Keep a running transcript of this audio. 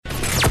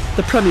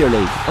the Premier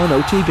League on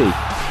OTB.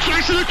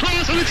 Flash it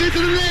across and it's into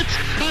the net,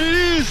 and it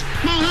is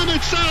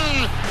Mohamed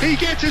Salah. He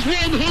gets his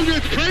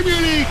 100th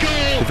Premier League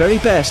goal. The very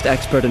best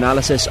expert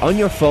analysis on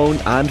your phone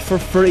and for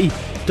free.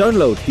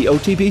 Download the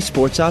OTB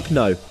Sports app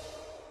now. You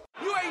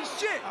ain't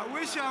shit. I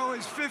wish I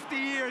was 50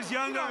 years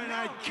younger and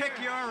I'd kick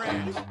your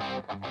ass.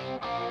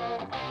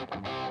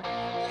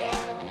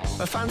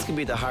 Well, fans can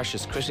be the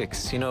harshest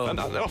critics, you know. And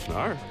they often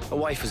are. A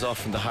wife is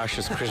often the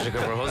harshest critic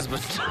of her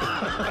husband.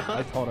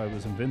 I thought I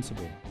was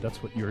invincible.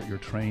 That's what you're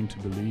trained to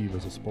believe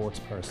as a sports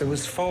person. There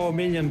was 4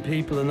 million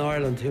people in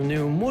Ireland who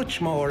knew much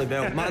more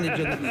about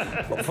managing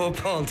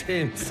football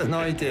teams than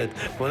I did.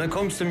 When it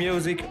comes to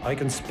music, I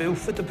can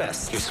spoof with the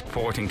best. Your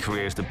sporting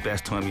career is the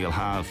best time you'll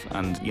have,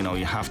 and you know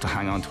you have to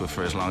hang on to it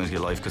for as long as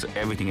your life, because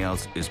everything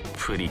else is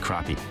pretty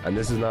crappy. And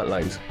this is not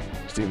lies.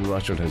 Stephen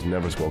Rochford has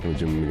never spoken to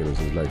Jim McGuinness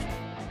in his life.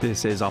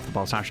 This is Off the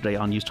Ball Saturday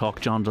on News Talk.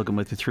 John Duggan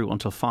with you through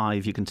until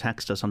 5. You can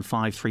text us on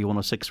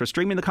 53106. We're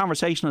streaming the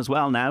conversation as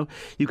well now.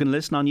 You can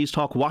listen on News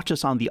Talk, watch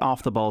us on the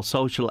Off the Ball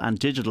social and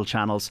digital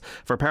channels,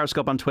 for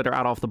Periscope on Twitter,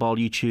 at Off the Ball,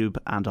 YouTube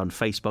and on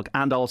Facebook,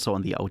 and also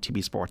on the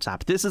OTB Sports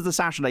app. This is the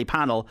Saturday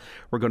panel.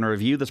 We're going to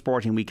review the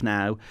sporting week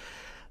now,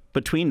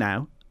 between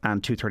now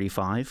and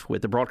 2:35,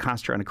 with the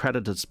broadcaster and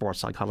accredited sports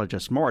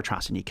psychologist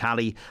Máire-Treasa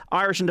Nic-Cheallaigh,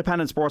 Irish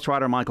independent sports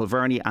writer Michael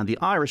Verney, and the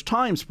Irish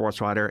Times sports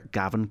writer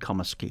Gavin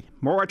Cummiskey.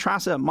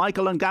 Máire-Treasa,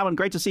 Michael and Gavin,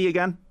 great to see you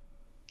again.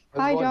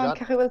 Hi John,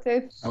 Kerry will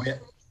too. How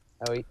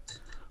are you?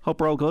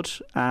 Hope we're all good,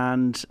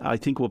 and I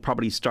think we'll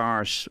probably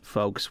start,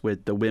 folks,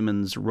 with the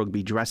women's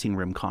rugby dressing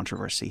room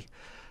controversy.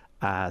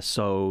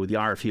 So the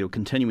RFU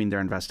continuing their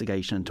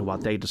investigation into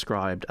what they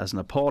described as an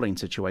appalling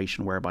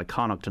situation whereby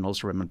Connacht and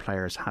Ulster women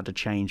players had to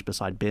change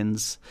beside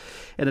bins.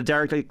 In a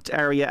derelict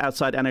area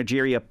outside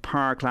Energeria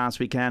Park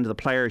last weekend, the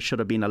players should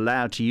have been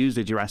allowed to use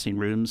the dressing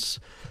rooms.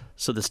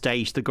 So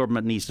the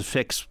government needs to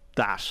fix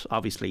that,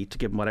 obviously, to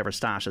give them whatever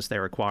status they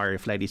require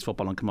if ladies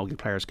football and camogie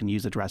players can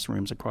use the dressing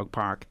rooms at Croke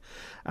Park.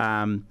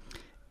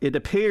 It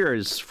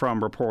appears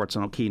from reports,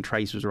 and O'Keefe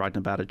Trace was writing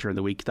about it during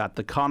the week, that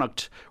the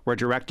Connacht were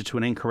directed to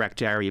an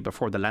incorrect area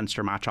before the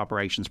Leinster match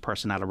operations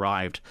personnel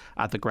arrived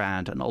at the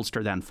ground, and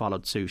Ulster then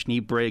followed suit.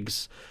 Niamh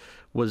Briggs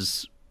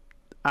was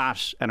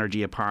at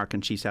Energeria Park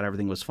and she said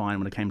everything was fine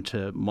when it came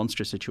to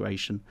Munster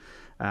situation.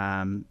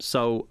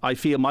 So I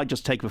feel my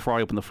just take before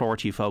I open the floor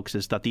to you folks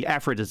is that the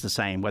effort is the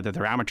same, whether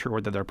they're amateur or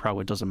whether they're pro,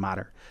 it doesn't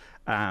matter.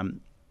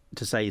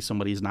 To say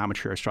somebody's an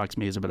amateur strikes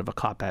me as a bit of a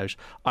cop-out.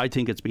 I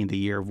think it's been the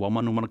year of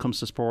woman when it comes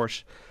to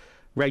sport.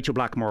 Rachel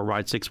Blackmore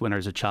rides 6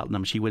 winners at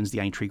Cheltenham. She wins the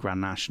Aintree Grand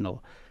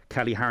National.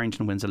 Kelly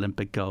Harrington wins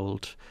Olympic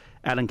gold.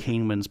 Ellen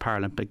Keane wins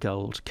Paralympic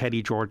gold.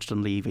 Katie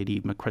George-Dunleavy and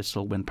Eve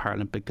McChrystal win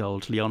Paralympic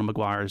gold. Leona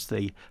Maguire is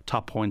the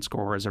top point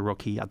scorer as a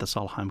rookie at the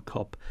Solheim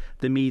Cup.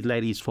 The Meath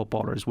ladies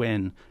footballers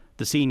win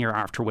the senior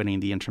after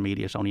winning the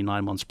intermediate only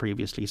 9 months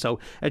previously. So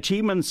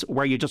achievements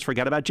where you just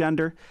forget about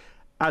gender,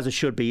 as it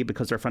should be,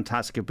 because they're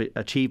fantastic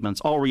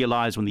achievements, all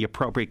realise when the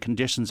appropriate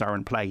conditions are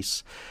in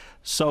place.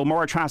 So,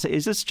 Máire-Treasa,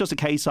 is this just a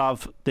case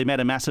of they made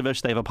a mess of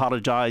it, they've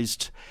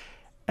apologised,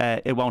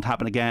 it won't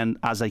happen again,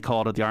 as they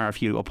called it, the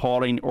RFU,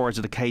 appalling, or is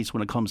it a case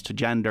when it comes to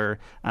gender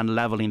and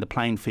levelling the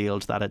playing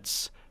field that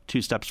it's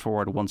 2 steps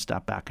forward, 1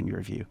 step back in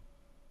your view?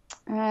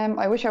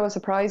 I wish I was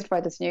surprised by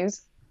this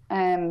news.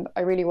 I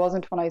really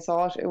wasn't when I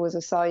saw it. It was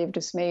a sigh of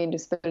dismay and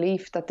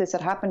disbelief that this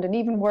had happened, and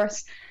even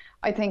worse,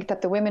 I think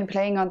that the women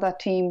playing on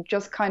that team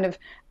just kind of,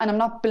 and I'm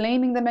not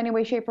blaming them in any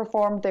way, shape or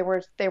form. They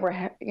were,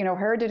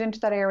 herded into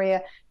that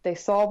area. They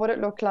saw what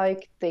it looked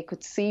like. They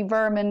could see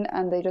vermin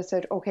and they just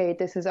said, okay,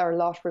 this is our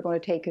lot. We're going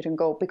to take it and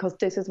go, because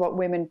this is what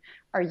women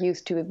are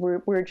used to.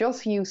 We're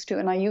just used to,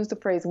 and I use the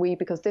phrase we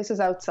because this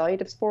is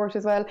outside of sport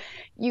as well.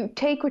 You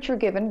take what you're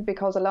given,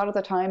 because a lot of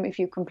the time, if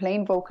you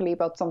complain vocally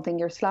about something,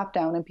 you're slapped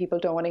down and people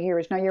don't want to hear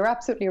it. Now, you're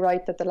absolutely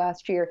right that the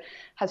last year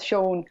has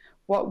shown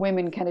what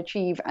women can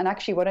achieve, and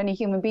actually what any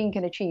human being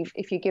can achieve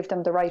if you give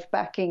them the right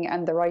backing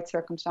and the right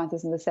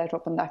circumstances and the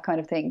setup and that kind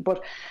of thing.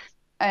 But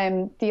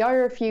the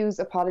IRFU's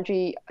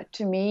apology,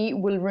 to me,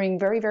 will ring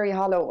very, very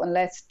hollow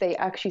unless they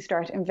actually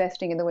start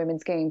investing in the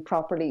women's game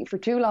properly. For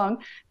too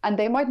long, and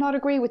they might not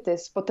agree with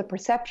this, but the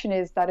perception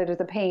is that it is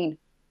a pain.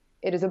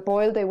 It is a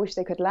boil they wish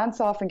they could lance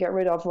off and get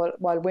rid of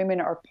while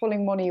women are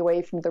pulling money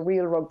away from the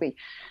real rugby.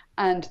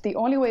 And the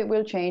only way it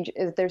will change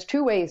is, there's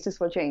 2 ways this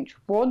will change.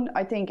 One,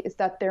 I think, is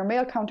that their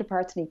male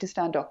counterparts need to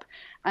stand up.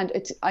 And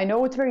I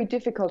know it's very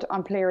difficult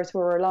on players who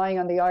are relying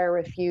on the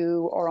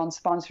IRFU or on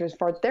sponsors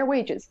for their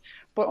wages.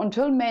 But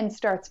until men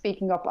start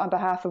speaking up on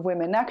behalf of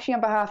women, actually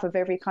on behalf of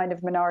every kind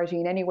of minority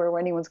and anywhere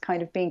where anyone's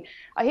kind of being,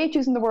 I hate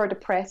using the word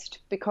oppressed,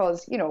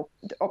 because,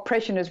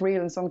 oppression is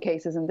real in some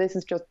cases. And this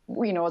is just,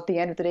 at the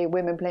end of the day,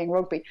 women playing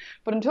rugby.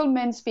 But until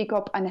men speak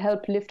up and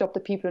help lift up the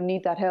people who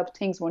need that help,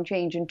 things won't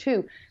change. And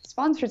 2,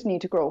 sponsors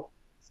need to grow.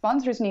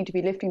 sponsors need to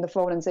be lifting the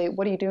phone and say,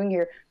 what are you doing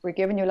here? We're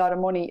giving you a lot of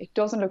money. It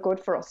doesn't look good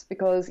for us,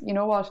 because you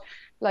know what,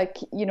 like,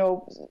 you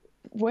know,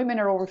 women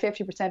are over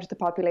 50% of the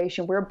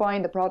population. We're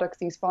buying the products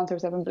these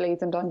sponsors have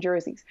emblazoned on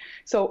jerseys.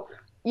 So,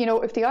 you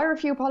know, if the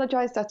IRFU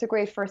apologise, that's a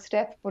great first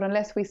step. But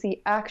unless we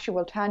see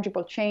actual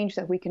tangible change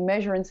that we can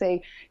measure and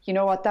say, you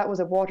know what, that was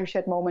a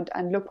watershed moment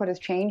and look what has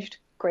changed,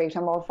 great,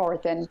 I'm all for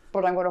it then,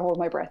 but I'm going to hold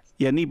my breath.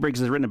 Yeah, Niamh Briggs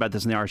has written about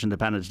this in the Irish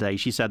Independent today.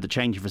 She said the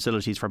change in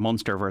facilities for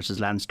Munster versus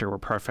Leinster were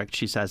perfect.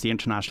 She says the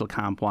international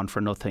camp won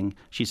for nothing.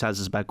 She says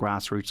it's about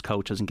grassroots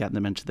coaches and getting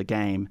them into the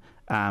game.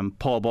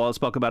 Paul Boyle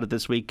spoke about it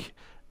this week.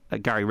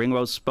 Gary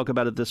Ringrose spoke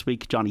about it this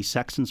week. Johnny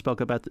Sexton spoke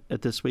about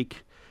it this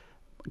week.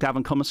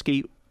 Gavin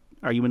Cummiskey,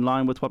 are you in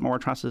line with what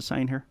Máire-Treasa is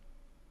saying here?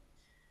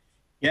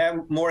 Yeah,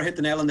 Máire hit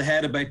the nail on the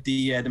head about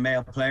the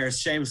male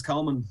players. Seamus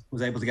Coleman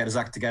was able to get his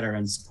act together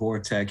and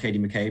support Katie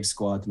McCabe's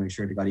squad to make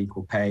sure they got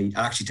equal pay, and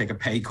actually take a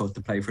pay cut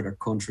to play for their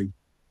country,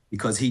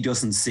 because he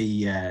doesn't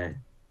see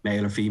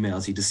male or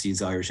females, he just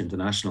sees Irish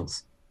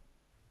internationals.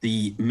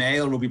 The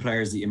male rugby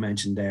players that you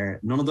mentioned there,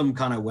 none of them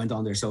kind of went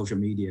on their social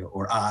media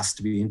or asked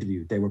to be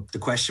interviewed. The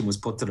question was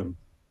put to them.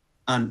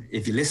 And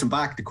if you listen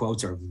back, the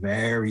quotes are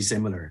very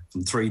similar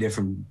from three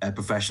different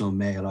professional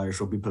male Irish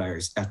rugby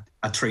players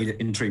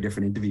in three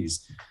different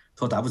interviews.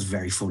 Thought that was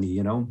very funny,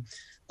 you know.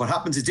 What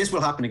happens is, this will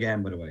happen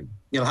again, by the way.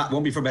 It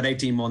won't be for about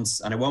 18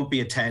 months, and it won't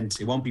be a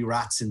tent. It won't be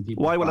rats in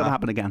people. Why will it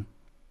happen again?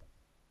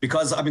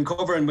 Because I've been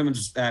covering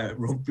women's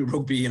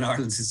rugby in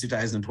Ireland since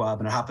 2012,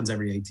 and it happens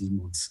every 18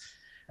 months.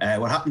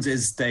 What happens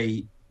is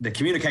the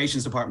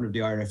communications department of the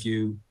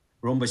IRFU,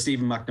 run by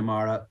Stephen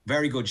McNamara,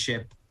 very good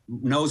ship,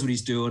 knows what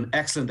he's doing,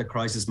 excellent at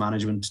crisis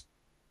management.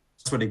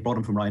 That's where they brought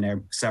him from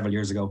Ryanair several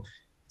years ago.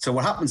 So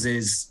what happens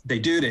is they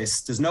do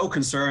this. There's no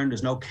concern.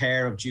 There's no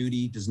care of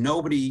duty. There's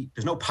no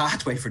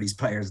pathway for these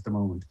players at the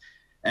moment.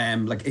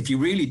 Like, if you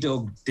really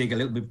dig a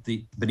little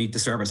bit beneath the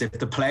surface, if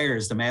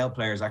the male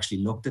players actually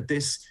looked at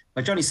this,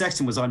 like Johnny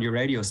Sexton was on your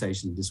radio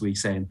station this week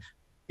saying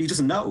he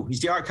doesn't know. He's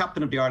the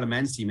captain of the Ireland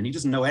men's team, and he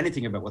doesn't know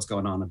anything about what's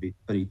going on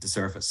beneath the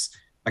surface.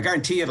 I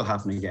guarantee it'll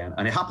happen again.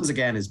 And it happens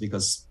again is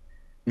because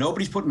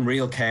nobody's putting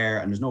real care,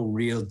 and there's no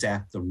real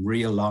depth and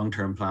real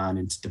long-term plan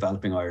into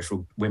developing Irish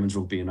women's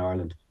rugby in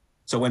Ireland.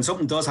 So when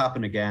something does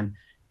happen again,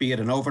 be it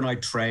an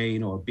overnight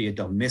train, or be it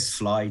they'll miss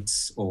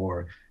flights,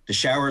 or the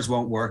showers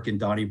won't work in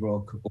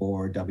Donnybrook,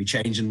 or they'll be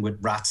changing with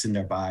rats in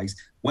their bags.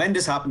 When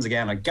this happens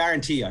again, I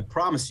guarantee, I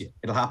promise you,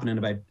 it'll happen in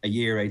about a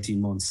year, 18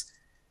 months.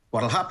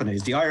 What'll happen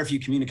is the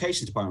IRFU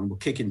communications department will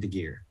kick into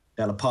gear.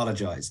 They'll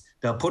apologise.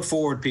 They'll put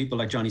forward people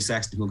like Johnny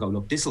Sexton who'll go,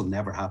 look, this will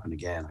never happen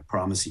again, I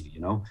promise you, you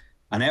know.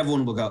 And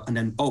everyone will go, and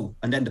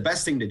then the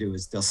best thing to do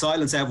is they'll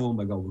silence everyone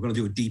by going, we're going to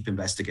do a deep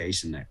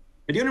investigation now.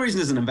 But the only reason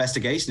there's an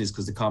investigation is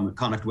because the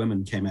Connacht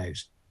women came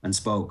out and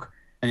spoke.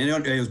 And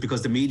it was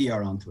because the media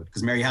are onto it,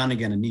 because Mary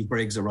Hannigan and Niamh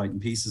Briggs are writing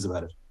pieces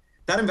about it.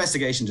 That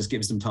investigation just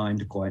gives them time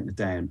to quieten it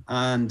down.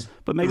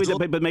 But maybe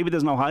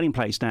there's no hiding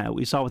place now.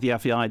 We saw what the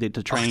FEI did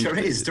to train. There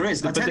is.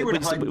 I'll tell you where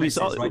the hiding place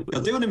is, right?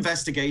 They'll do an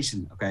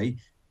investigation, okay?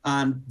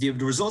 And the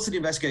results of the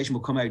investigation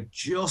will come out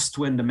just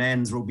when the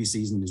men's rugby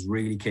season is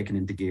really kicking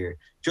into gear.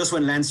 Just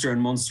when Leinster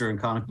and Munster and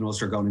Connacht and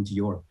Ulster are going into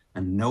Europe.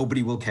 And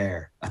nobody will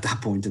care at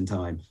that point in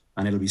time.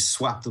 And it'll be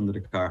swept under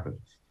the carpet.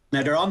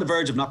 Now, they're on the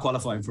verge of not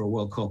qualifying for a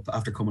World Cup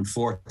after coming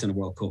fourth in a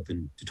World Cup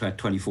in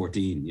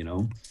 2014, you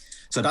know.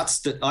 So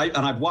that's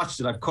I've watched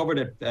it. I've covered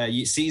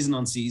it season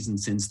on season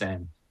since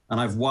then. And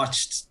I've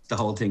watched the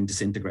whole thing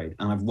disintegrate.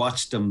 And I've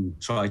watched them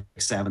try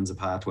sevens a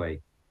pathway.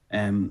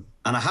 And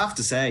I have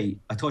to say,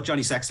 I thought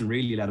Johnny Sexton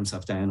really let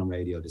himself down on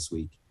radio this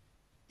week.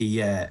 He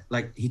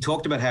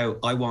talked about how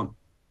I want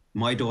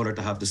my daughter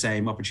to have the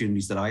same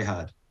opportunities that I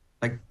had.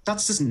 Like,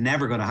 that's just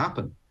never going to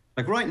happen.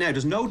 Like, right now,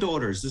 there's no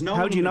daughters. There's no.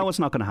 How do you know it's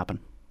not going to happen?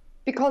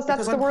 Because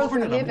that's the world we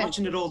live in. I'm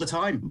watching it all the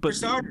time. For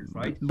starters,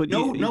 right? But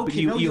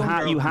you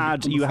had.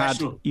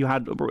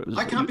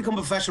 I can't become a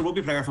professional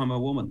rugby player if I'm a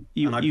woman.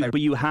 But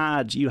you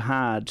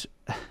had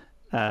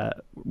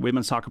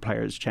women's soccer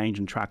players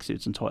changing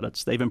tracksuits and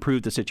toilets. They've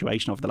improved the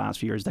situation over the last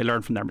few years. They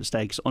learned from their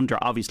mistakes under,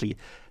 obviously,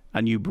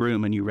 a new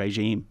broom, a new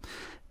regime.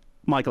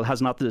 Michael,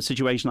 has not the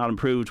situation not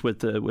improved with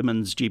the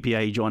women's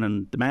GPA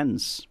joining the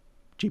men's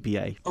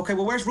GPA? Okay,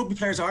 well, where's Rugby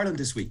Players Ireland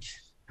this week?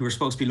 Who are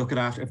supposed to be looking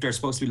after, if they're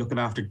supposed to be looking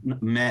after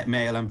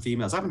male and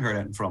females. I haven't heard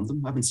anything from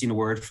them. I haven't seen a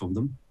word from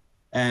them.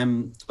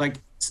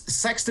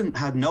 Sexton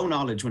had no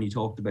knowledge when he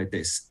talked about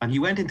this, and he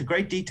went into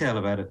great detail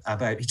about it.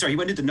 He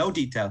went into no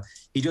detail.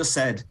 He just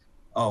said,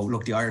 "Oh,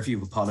 look, the IRFU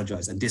have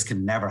apologised, and this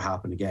can never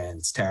happen again.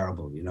 It's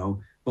terrible, you know."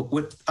 But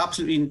with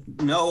absolutely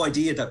no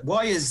idea that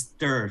why is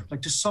there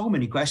just so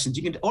many questions.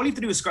 All you have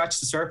to do is scratch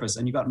the surface,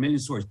 and you got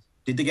millions of stories.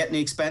 Did they get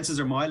any expenses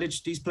or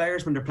mileage, these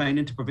players, when they're playing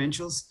into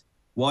provincials?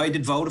 Why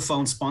did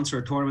Vodafone sponsor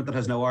a tournament that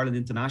has no Ireland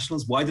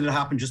internationals? Why did it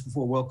happen just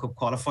before World Cup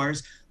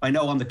qualifiers? I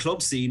know on the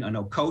club scene, I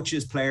know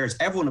coaches, players,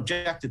 everyone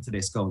objected to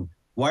this, going,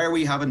 why are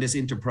we having this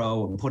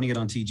Interpro and putting it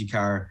on TG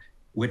Car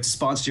with the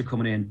sponsorship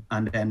coming in,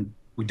 and then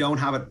we don't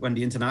have it when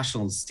the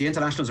internationals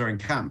are in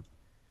camp,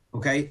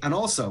 okay? And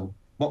also,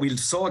 what we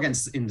saw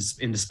against in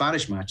the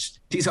Spanish match,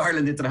 these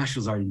Ireland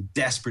internationals are in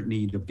desperate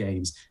need of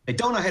games. They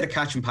don't know how to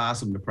catch and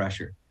pass under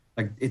pressure.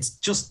 Like it's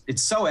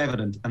so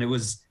evident, and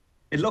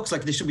it looks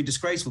like they should be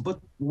disgraceful. But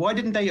why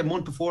didn't they a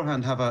month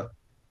beforehand have a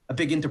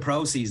big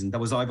inter-pro season that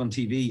was live on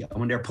TV, and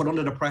when they're put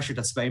under the pressure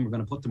that Spain were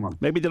going to put them on?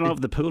 Maybe they don't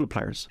have the pool of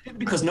players.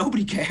 Because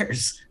nobody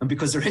cares, and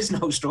because there is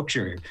no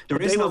structure here.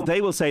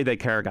 They will say they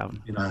care,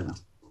 Gavin. In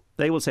Ireland.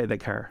 They will say they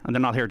care, and they're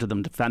not here to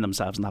defend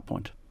themselves on that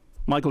point.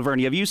 Michael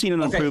Verney, have you seen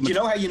an improvement? You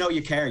know how you know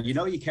you care? You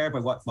know you care by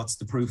what's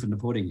the proof in the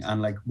pudding.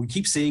 And like we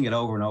keep seeing it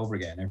over and over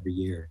again every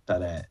year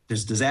that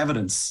there's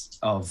evidence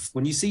of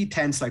when you see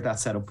tents like that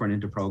set up for an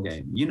inter-pro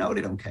game, you know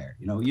they don't care.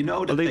 You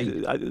know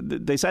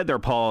that they said they're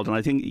appalled, and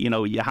I think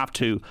you have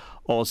to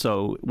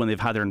also, when they've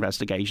had their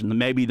investigation,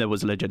 maybe there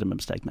was a legitimate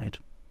mistake made.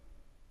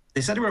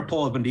 They said they were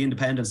appalled when the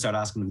Independents started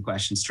asking them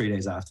questions 3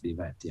 days after the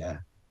event. Yeah.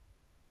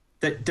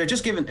 They're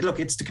just giving, look,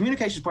 it's the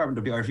communications department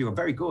of the RFU are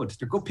very good.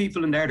 They're good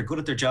people in there. They're good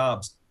at their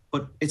jobs.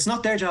 But it's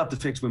not their job to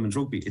fix women's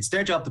rugby. It's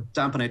their job to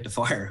dampen out the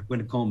fire when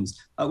it comes.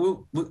 I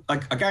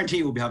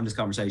guarantee we'll be having this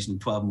conversation in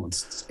 12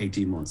 months,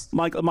 18 months.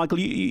 Michael,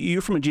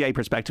 you from a GA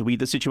perspective, we had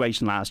the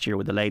situation last year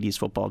where the ladies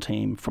football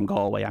team from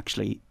Galway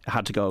actually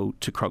had to go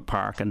to Croke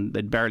Park and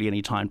they'd barely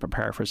any time to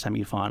prepare for a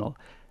semi-final.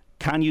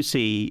 Have you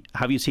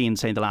seen,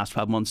 say, in the last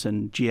 12 months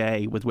in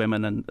GA with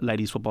women and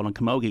ladies football in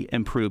Camogie,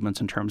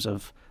 improvements in terms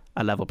of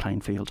a level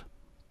playing field?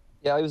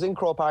 Yeah, I was in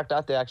Croke Park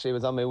that day, actually. I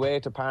was on my way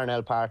to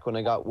Parnell Park when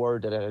I got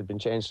word that it had been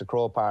changed to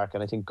Croke Park,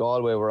 and I think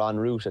Galway were en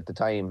route at the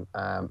time.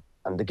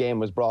 And the game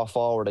was brought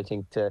forward, I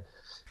think, I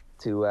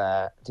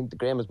think the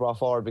game was brought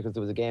forward because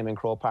there was a game in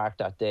Croke Park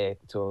that day.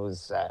 So it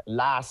was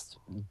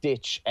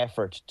last-ditch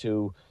effort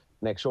to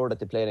make sure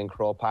that they played in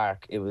Croke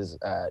Park. It was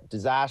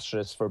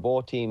disastrous for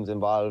both teams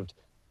involved.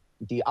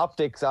 The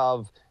optics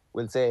of,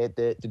 we'll say,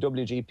 the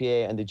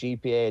WGPA and the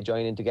GPA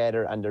joining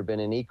together and there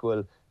being an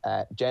equal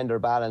gender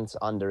balance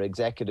on their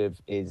executive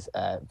is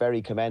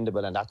very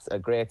commendable, and that's a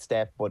great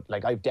step. But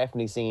like I've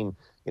definitely seen,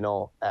 in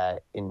the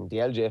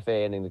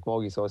LGFA and in the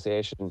Camogie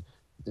Association,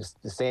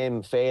 the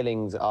same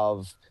failings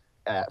of,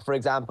 for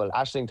example,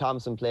 Aisling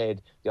Thompson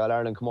played the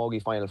All-Ireland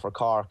Camogie final for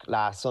Cork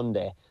last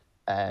Sunday.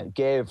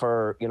 Gave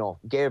her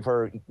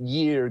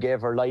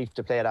life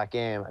to play that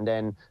game, and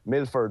then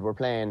Milford were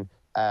playing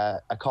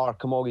a Cork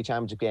Camogie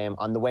Championship game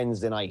on the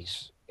Wednesday night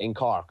in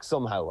Cork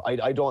somehow.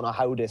 I don't know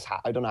how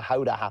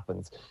that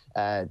happens.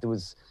 There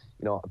was,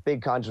 a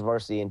big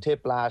controversy in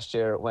Tip last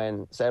year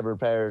when several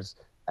players,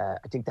 I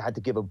think they had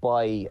to give a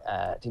bye.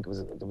 I think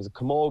there was a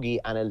Camogie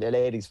and a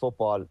ladies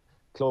football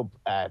club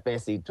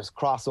basically just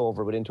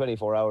crossover within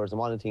 24 hours, and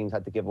one of the teams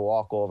had to give a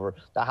walkover.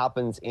 That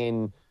happens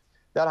in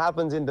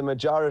the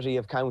majority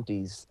of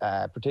counties,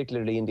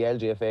 particularly in the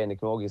LGFA and the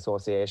Camogie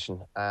Association.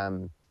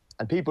 And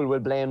people will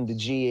blame the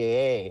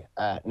GAA,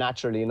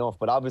 naturally enough,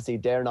 but obviously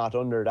they're not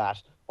under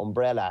that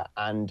umbrella.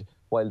 And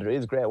while there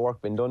is great work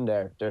being done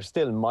there, they're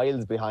still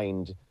miles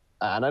behind.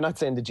 And I'm not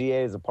saying the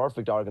GAA is a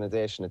perfect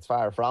organisation, it's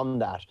far from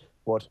that,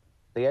 but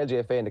the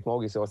LGFA and the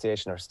Camogie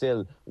Association are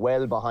still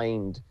well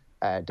behind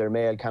their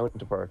male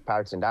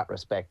counterparts in that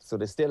respect. So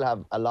they still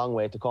have a long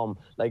way to come.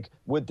 Like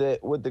with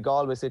the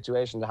Galway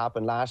situation that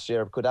happened last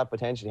year, could that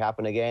potentially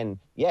happen again?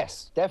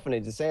 Yes, definitely.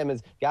 The same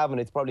as Gavin,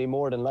 it's probably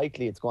more than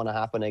likely it's going to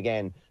happen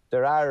again.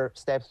 There are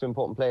steps being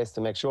put in place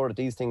to make sure that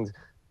these things,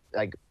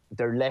 like,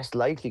 they're less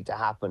likely to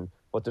happen.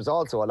 But there's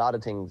also a lot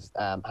of things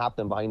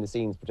happening behind the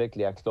scenes,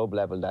 particularly at club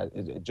level, that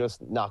is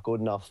just not good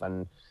enough,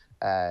 and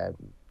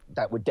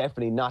that would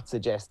definitely not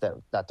suggest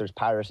that there's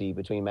parity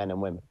between men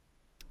and women.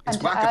 And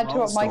to add to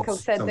what Michael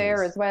said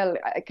there as well,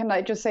 can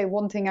I just say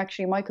one thing?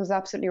 Actually, Michael's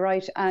absolutely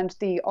right. And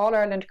the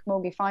All-Ireland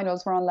Camogie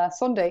finals were on last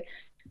Sunday.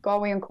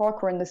 Galway and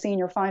Cork were in the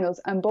senior finals,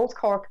 and both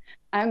Cork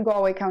and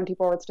Galway county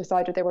boards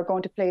decided they were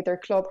going to play their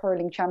club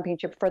hurling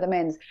championship for the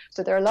men's.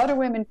 So there are a lot of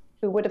women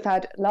who would have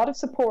had a lot of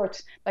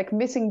support, like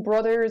missing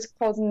brothers,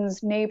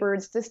 cousins,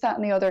 neighbours, this, that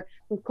and the other,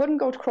 who couldn't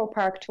go to Croke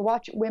Park to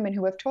watch women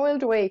who have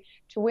toiled away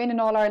to win an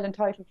All-Ireland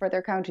title for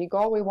their county.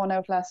 Galway won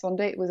out last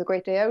Sunday. It was a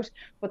great day out,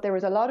 but there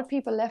was a lot of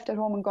people left at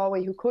home in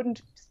Galway who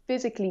couldn't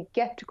physically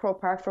get to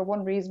Croke Park for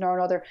one reason or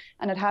another,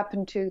 and it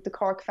happened to the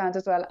Cork fans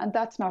as well, and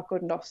that's not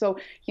good enough. So,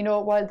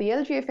 while the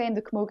LGFA and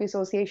the Camogie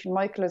Association,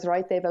 Michael is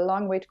right, they have a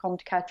long way to come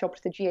to catch up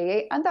to the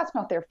GAA, and that's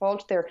not their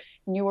fault. They're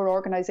newer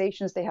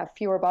organisations, they have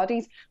fewer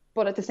bodies.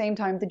 But at the same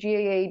time, the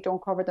GAA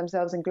don't cover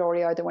themselves in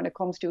glory either when it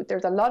comes to it.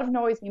 There's a lot of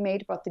noise being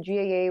made about the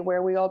GAA,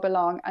 where we all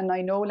belong. And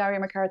I know Larry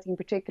McCarthy in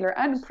particular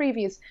and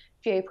previous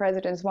GAA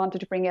presidents wanted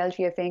to bring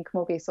LGFA and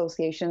Camogie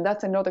Association.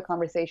 That's another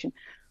conversation.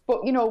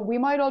 But, we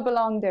might all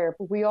belong there,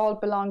 but we all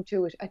belong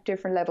to it at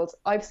different levels.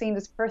 I've seen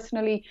this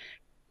personally,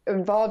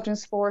 involved in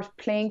sport,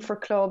 playing for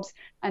clubs,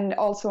 and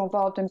also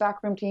involved in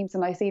backroom teams.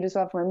 And I see it as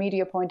well from a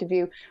media point of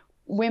view.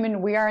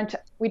 Women,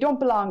 we don't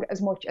belong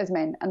as much as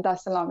men, and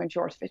that's the long and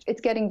short of it.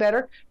 It's getting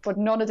better, but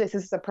none of this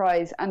is a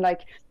surprise. And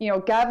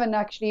Gavin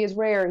actually is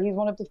rare. He's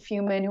one of the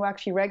few men who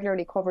actually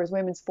regularly covers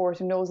women's sport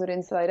and knows it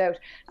inside out.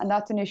 And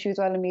that's an issue as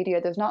well in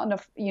media. There's not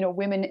enough,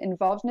 women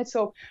involved in it.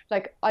 So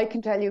I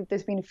can tell you,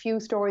 there's been a few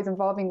stories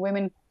involving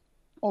women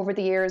over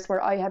the years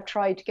where I have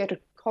tried to get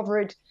it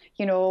covered,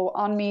 you know,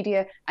 on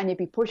media, and you'd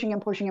be pushing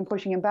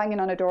and banging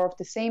on a door. If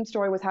the same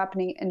story was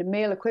happening in a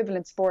male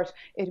equivalent sport,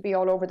 it'd be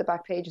all over the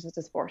back pages of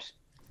the sport.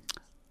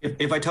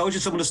 If I told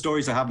you some of the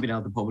stories I haven't been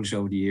able to publish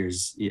over the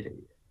years,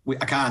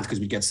 I can't because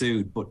we'd get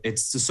sued. But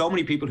it's just so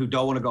many people who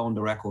don't want to go on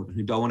the record and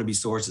who don't want to be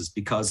sources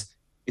because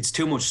it's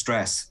too much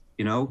stress.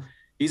 You know,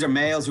 these are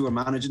males who are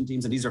managing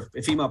teams, and these are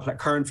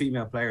current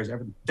female players.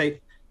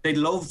 They'd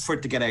love for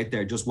it to get out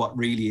there just what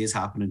really is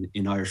happening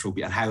in Irish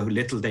rugby and how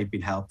little they've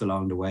been helped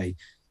along the way.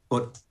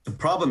 But the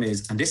problem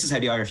is, and this is how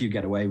the IRFU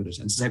get away with it,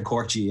 and this is how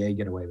Cork GAA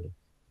get away with it,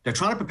 they're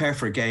trying to prepare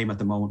for a game at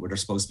the moment where they're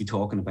supposed to be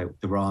talking about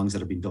the wrongs that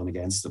have been done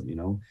against them, you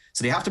know?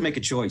 So they have to make a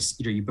choice.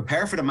 Either you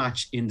prepare for the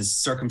match in the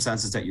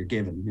circumstances that you're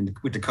given,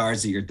 with the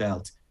cards that you're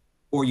dealt,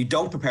 or you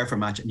don't prepare for a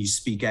match and you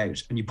speak out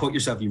and you put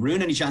yourself, you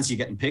ruin any chance of you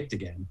getting picked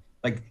again.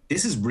 Like,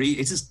 this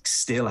is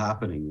still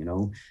happening, you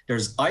know?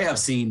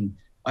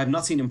 I've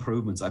not seen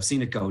improvements. I've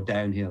seen it go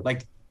downhill.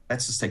 Like,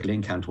 let's just take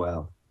Lynn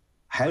Cantwell.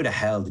 How the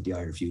hell did the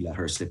IRFU let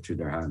her slip through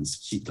their hands?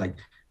 She's like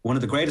one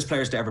of the greatest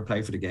players to ever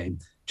play for the game,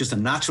 just a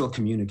natural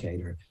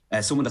communicator,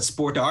 someone that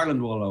Sport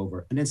Ireland all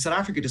over. And then South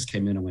Africa just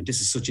came in and went,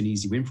 this is such an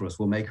easy win for us.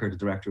 We'll make her the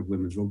director of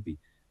women's rugby.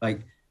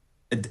 Like,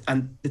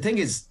 and the thing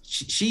is,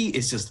 she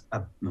is just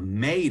a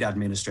made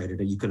administrator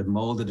that you could have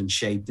molded and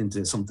shaped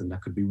into something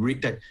that could be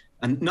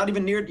and not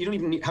even near. You don't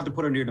even have to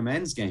put her near the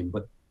men's game.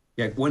 But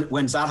yeah, when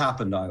that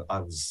happened,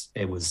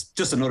 it was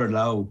just another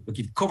low. Like,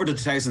 you covered the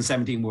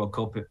 2017 World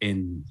Cup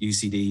in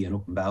UCD and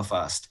up in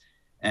Belfast,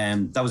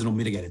 and that was an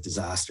unmitigated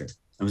disaster.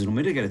 It was an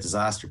unmitigated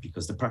disaster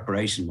because the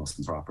preparation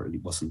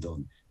wasn't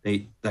done.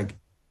 They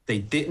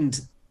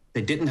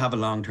didn't have a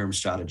long-term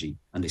strategy,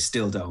 and they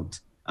still don't.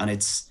 And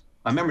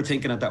I remember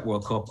thinking at that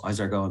World Cup, I was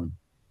there going,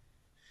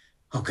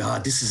 oh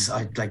God, okay,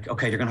 they're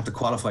going to have to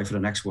qualify for the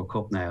next World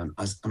Cup now.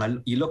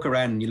 And you look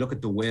around and you look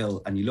at the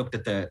will, and you looked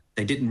at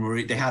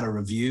they had a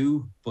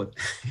review, but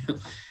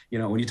you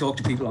know, when you talk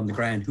to people on the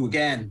ground who,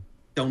 again,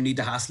 don't need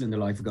the hassle in their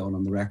life of going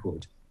on the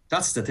record.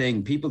 That's the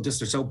thing. People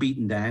just are so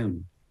beaten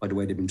down by the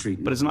way they've been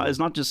treated. But it's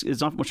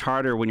not much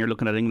harder when you're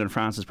looking at England and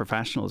France as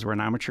professionals.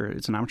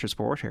 It's an amateur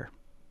sport here.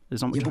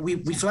 But we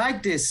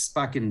flagged this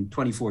back in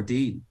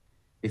 2014.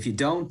 If you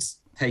don't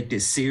take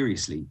this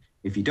seriously,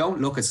 if you don't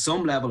look at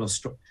some level of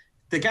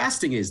the gas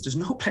thing is there's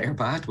no player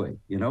pathway,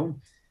 you know?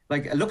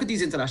 Like, look at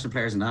these international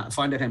players and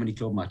find out how many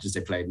club matches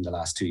they played in the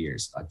last 2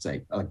 years. I'd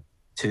say like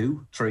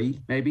 2,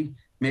 3, maybe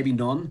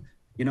none.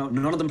 You know,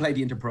 none of them played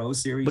the Interpro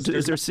series. But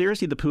is there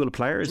seriously the pool of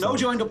players? There's no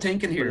joined up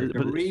thinking here.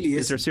 There really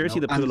is. Is there seriously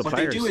the pool of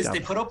players? What they do is they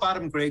put up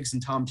Adam Griggs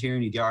and Tom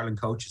Tierney, the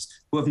Ireland coaches,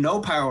 who have no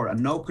power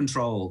and no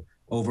control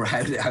over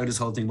how this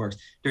whole thing works.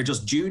 They're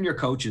just junior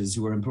coaches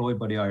who are employed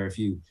by the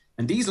IRFU.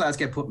 And these lads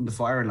get put in the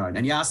firing line,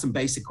 and you ask them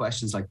basic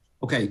questions like,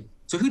 okay,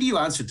 so who do you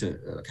answer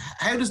to?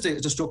 How does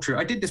the structure?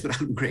 I did this with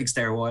Adam Griggs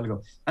there a while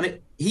ago, and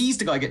he's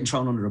the guy getting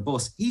thrown under a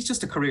bus. He's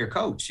just a career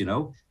coach, you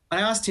know. And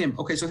I asked him,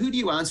 okay, so who do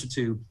you answer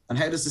to, and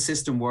how does the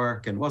system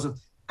work, and was it?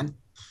 And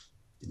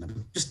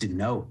just didn't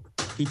know.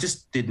 He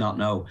just did not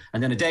know.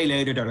 And then a day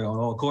later, they're going,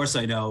 oh, of course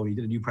I know. He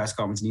did a new press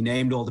conference and he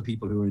named all the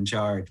people who were in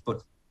charge.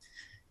 But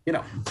you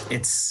know,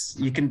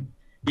 you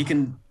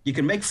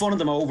can make fun of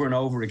them over and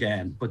over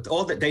again, but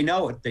all that they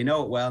know it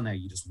well now.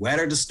 You just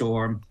weather the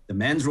storm. The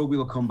men's rugby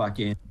will come back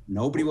in.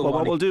 Nobody will. Well,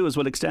 what we'll do is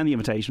we'll extend the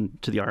invitation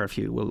to the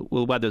RFU.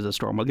 We'll weather the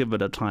storm. We'll give it a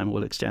bit of time.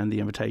 We'll extend the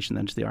invitation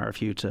then to the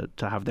RFU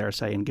to have their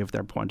say and give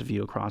their point of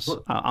view across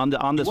on this.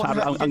 I'm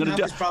going to do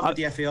this problem with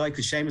the FAI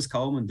because Seamus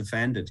Coleman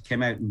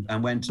came out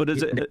and went. But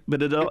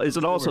is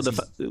it also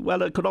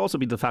it could also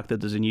be the fact that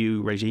there's a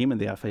new regime in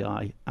the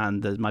FAI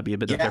and there might be a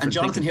bit of different. And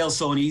Jonathan Hill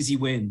saw an easy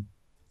win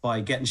by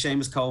getting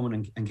Seamus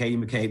Coleman and Katie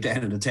McCabe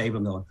down at the table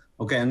and going,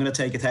 okay, I'm going to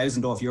take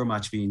 1,000 off your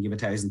match fee and give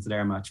 1,000 to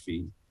their match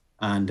fee,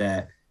 and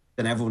then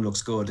everyone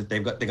looks good. They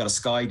got a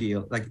Sky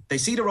deal. Like, they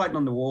see the writing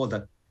on the wall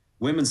that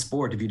women's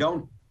sport, if you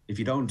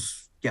don't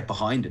get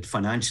behind it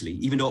financially,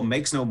 even though it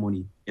makes no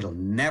money, it'll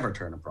never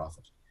turn a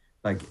profit.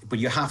 Like, but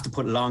you have to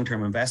put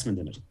long-term investment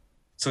in it.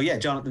 So yeah,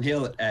 Jonathan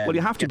Hill. Well,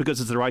 you have to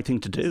because it's the right thing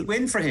to do.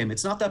 Win for him.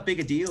 It's not that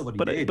big a deal,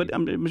 but he did. But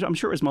I'm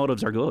sure his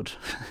motives are good.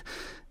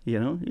 You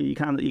know, you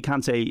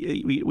can't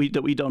say we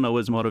don't know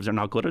his motives are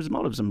not good. His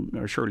motives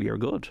are surely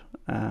good.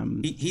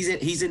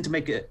 He's in to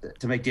make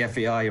the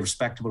FAI a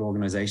respectable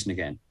organisation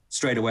again.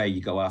 Straight away, you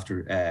go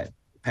after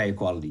pay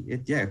equality.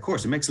 Of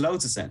course, it makes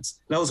loads of sense.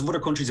 Loads of other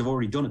countries have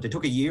already done it. They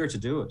took a year to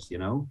do it. You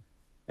know,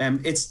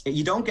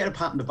 you don't get a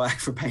pat on the back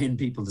for paying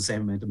people the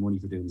same amount of money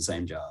for doing the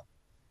same job.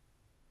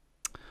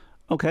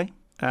 Okay.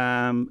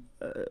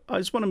 I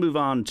just want to move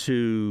on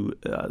to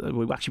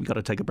we've got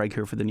to take a break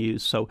here for the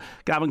news. So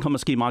Gavin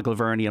Cummiskey, Michael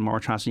Verney and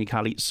Máire-Treasa,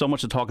 Nic-Cheallaigh, so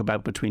much to talk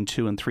about between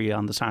 2 and 3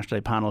 on the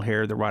Saturday panel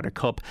here. The Ryder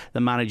Cup,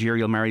 the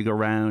managerial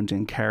merry-go-round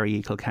in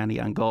Kerry, Kilkenny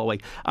and Galway,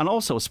 and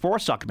also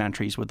sports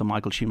documentaries with the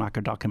Michael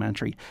Schumacher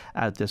documentary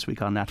out this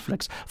week on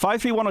Netflix.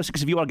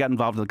 53106 if you want to get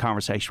involved in the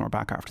conversation. We're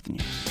back after the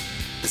news.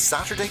 The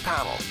Saturday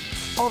panel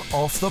on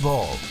Off the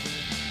Ball.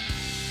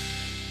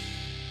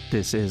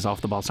 This is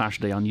Off the Ball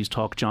Saturday on News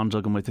Talk. John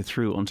Duggan with you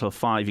through until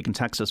 5. You can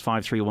text us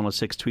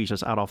 53106, tweet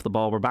us at Off the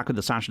Ball. We're back with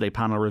the Saturday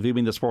panel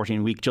reviewing the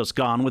sporting week just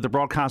gone with the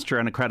broadcaster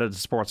and accredited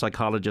sports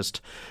psychologist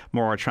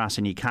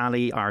Máire-Treasa,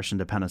 Nic-Cheallaigh, Irish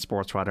independent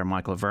sports writer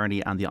Michael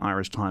Verney, and the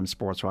Irish Times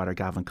sports writer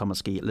Gavin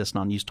Cummiskey. Listen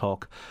on News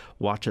Talk.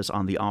 Watch us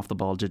on the Off the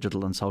Ball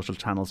digital and social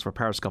channels for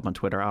Periscope on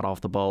Twitter at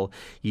Off the Ball,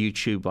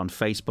 YouTube, on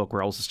Facebook.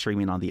 We're also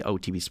streaming on the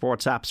OTB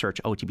Sports app.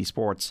 Search OTB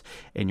Sports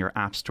in your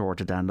app store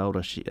to download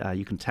it.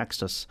 You can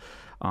text us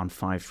on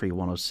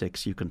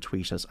 53106. You can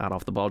tweet us at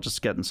Off the Ball.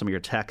 Just getting some of your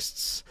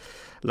texts.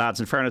 Lads,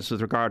 in fairness,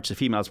 with regard to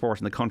female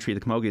sport in the country, the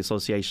Camogie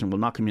Association will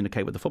not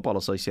communicate with the Football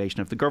Association.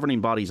 If the governing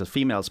bodies of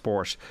female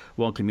sport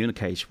won't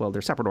communicate, well,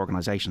 they're separate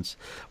organisations.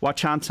 What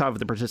chance have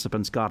the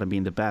participants got in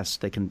being the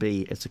best they can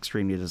be? It's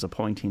extremely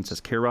disappointing, says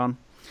Kieran.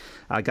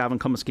 Gavin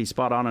Cummiskey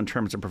spot on in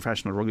terms of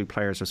professional rugby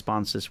players'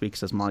 response this week,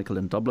 says Michael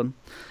in Dublin.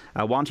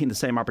 Wanting the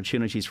same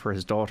opportunities for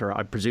his daughter,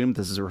 I presume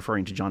this is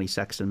referring to Johnny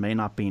Sexton, may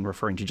not be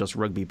referring to just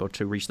rugby, but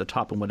to reach the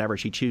top in whatever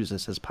she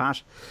chooses, says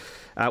Pat.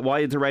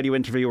 Why is the radio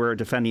interviewer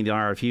defending the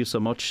RFU so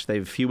much?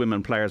 They've few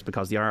women players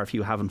because the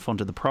RFU haven't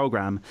funded the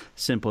programme.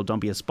 Simple, don't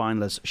be a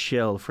spineless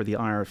shill for the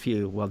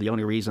RFU. Well, the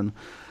only reason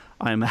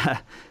I'm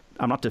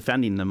not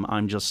defending them,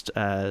 I'm just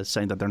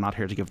saying that they're not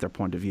here to give their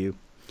point of view.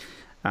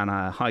 And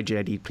hi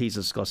JD, please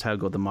discuss how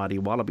good the mighty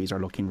Wallabies are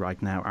looking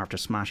right now after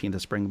smashing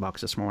the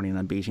Springboks this morning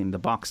and beating the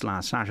Boks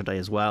last Saturday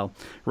as well.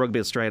 Rugby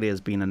Australia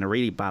has been in a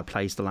really bad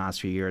place the last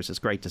few years. It's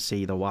great to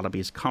see the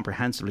Wallabies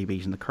comprehensively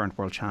beating the current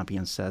world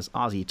champions, says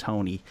Aussie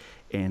Tony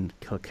in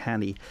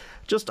Kilkenny.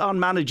 Just on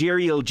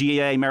managerial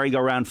GAA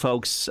merry-go-round,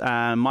 folks,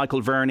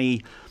 Michael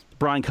Verney,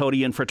 Brian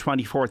Cody in for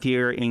 24th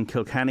year in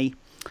Kilkenny.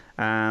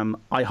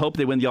 I hope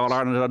they win the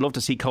All-Ireland. I'd love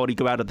to see Cody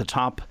go out at the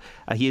top.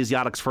 He is the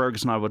Alex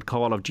Ferguson, I would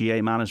call, of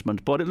GA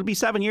management. But it'll be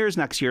 7 years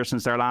next year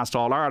since their last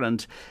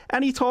All-Ireland.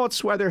 Any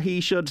thoughts whether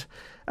he should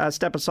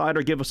step aside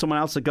or give someone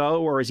else a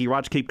go, or is he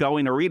right to keep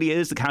going? Or really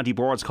is the county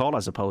board's call, I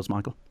suppose,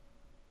 Michael?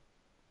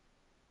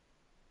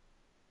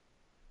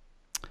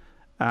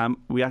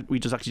 We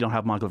just actually don't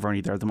have Michael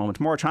Verney there at the moment.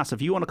 Máire-Treasa,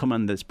 if you want to come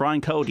in this,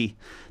 Brian Cody,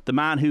 the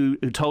man who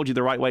told you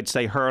the right way to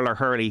say hurl or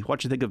hurley,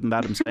 what do you think of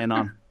him staying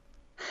on?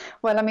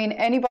 Well, I mean,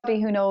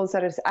 anybody who knows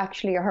that it's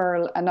actually a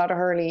hurl and not a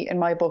hurley in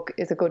my book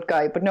is a good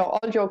guy. But no,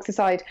 all jokes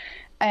aside,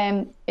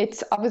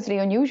 it's obviously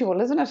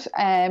unusual, isn't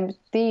it?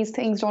 These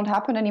things don't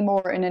happen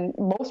anymore in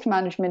most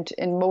management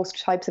in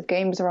most types of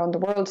games around the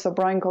world. So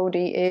Brian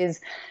Cody is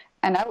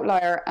an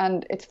outlier,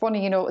 and it's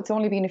funny, it's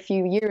only been a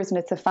few years and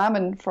it's a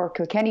famine for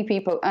Kilkenny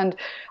people. And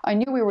I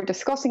knew we were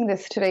discussing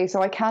this today,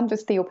 so I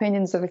canvassed the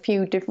opinions of a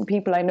few different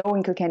people I know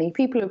in Kilkenny,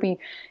 people who've been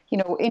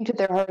into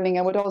their hurling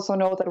and would also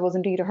know that it was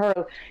indeed a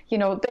hurl.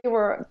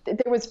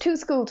 There was two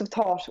schools of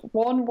thought.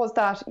 One was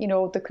that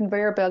the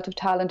conveyor belt of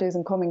talent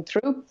isn't coming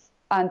through,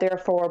 and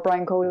therefore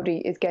Brian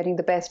Cody is getting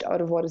the best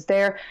out of what is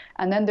there.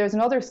 And then there's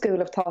another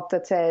school of thought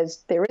that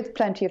says there is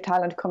plenty of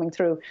talent coming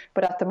through,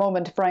 but at the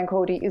moment Brian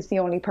Cody is the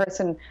only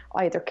person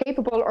either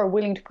capable or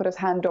willing to put his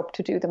hand up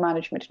to do the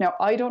management. Now,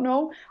 I don't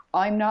know.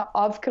 I'm not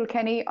of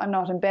Kilkenny. I'm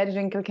not embedded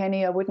in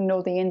Kilkenny. I wouldn't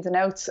know the ins and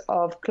outs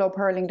of club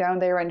hurling down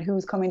there and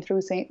who's coming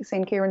through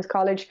St. Kieran's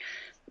College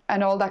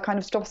and all that kind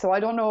of stuff. So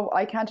I don't know.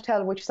 I can't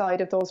tell which side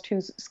of those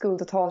two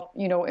schools of thought,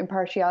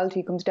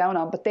 impartiality comes down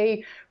on. But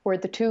they were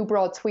the two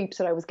broad sweeps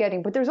that I was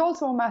getting. But there's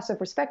also a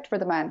massive respect for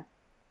the man.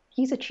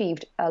 He's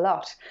achieved a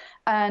lot.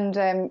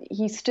 And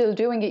he's still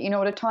doing it,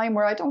 at a time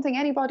where I don't think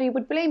anybody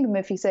would blame him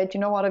if he said, you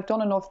know what, I've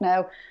done enough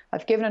now.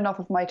 I've given enough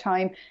of my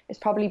time. It's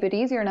probably a bit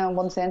easier now in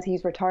one sense.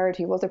 He's retired.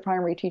 He was a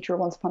primary teacher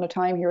once upon a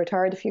time. He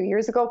retired a few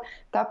years ago.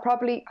 That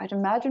probably, I'd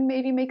imagine,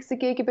 maybe makes the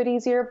gig a bit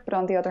easier. But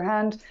on the other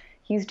hand,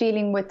 he's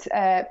dealing with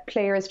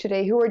players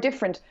today who are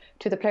different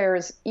to the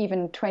players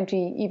even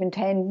 20, even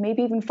 10,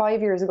 maybe even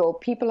 5 years ago.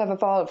 People have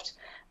evolved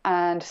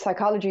and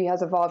psychology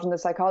has evolved and the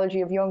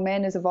psychology of young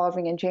men is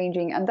evolving and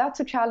changing. And that's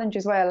a challenge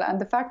as well. And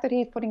the fact that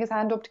he's putting his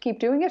hand up to keep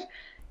doing it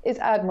is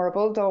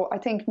admirable, though I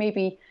think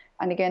maybe,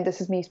 and again, this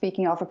is me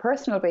speaking off a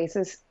personal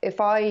basis, if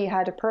I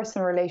had a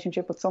personal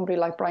relationship with somebody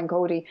like Brian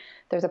Cody,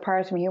 there's a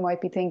part of me who might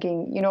be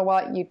thinking, you know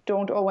what, you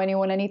don't owe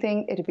anyone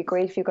anything. It'd be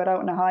great if you got out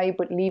on a high,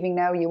 but leaving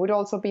now, you would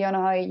also be on a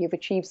high. You've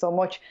achieved so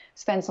much.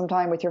 Spend some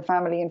time with your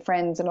family and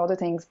friends and other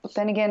things. But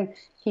then again,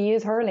 he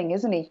is hurling,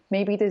 isn't he?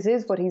 Maybe this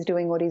is what he's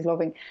doing, what he's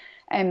loving.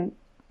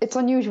 It's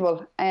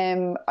unusual.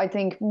 I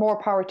think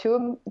more power to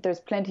him. There's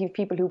plenty of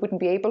people who wouldn't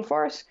be able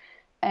for it.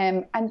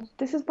 And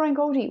this is Brian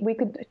Cody.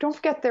 Don't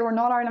forget they were an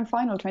All-Ireland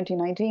final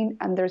 2019,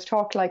 and there's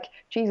talk like,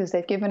 Jesus,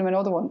 they've given him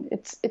another one.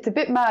 It's a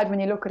bit mad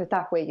when you look at it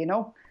that way,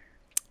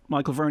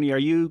 Michael Verney, are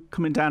you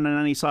coming down on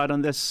any side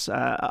on this?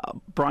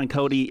 Brian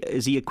Cody,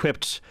 is he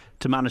equipped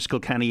to manage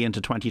Kilkenny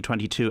into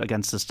 2022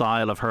 against the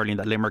style of hurling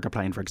that Limerick are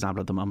playing, for example,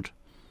 at the moment?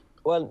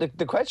 Well,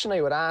 the question I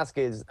would ask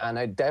is, and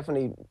I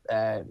definitely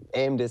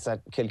aim this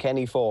at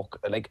Kilkenny folk,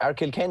 are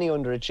Kilkenny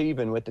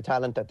underachieving with the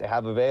talent that they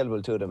have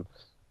available to them?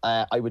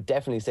 I would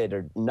definitely say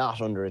they're not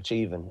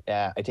underachieving.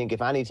 I think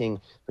if anything,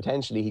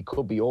 potentially he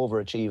could be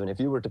overachieving. If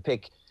you were to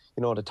pick,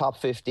 the top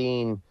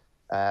 15,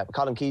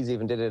 Colin Keys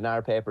even did it in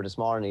our paper this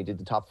morning. He did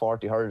the top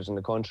 40 hurlers in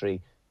the country.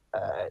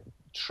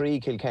 3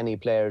 Kilkenny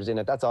players in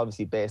it. That's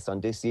obviously based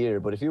on this year,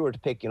 but if you were to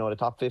pick, the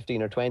top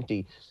 15 or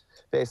 20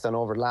 based on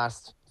over the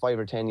last 5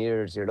 or 10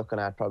 years, you're looking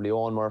at probably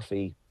Owen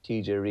Murphy,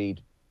 TJ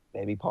Reid,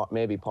 maybe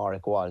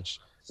Pádraig Walsh.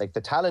 Like,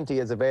 the talent he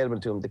has available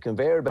to him, the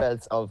conveyor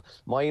belts of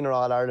minor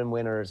All-Ireland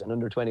winners and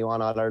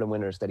under-21 All-Ireland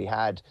winners that he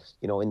had,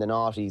 in the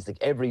noughties. Like,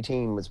 every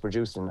team was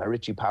producing a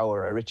Richie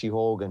Power, a Richie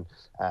Hogan,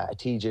 a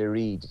TJ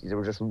Reid. They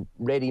were just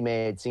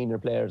ready-made senior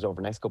players over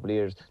the next couple of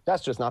years.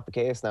 That's just not the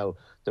case now.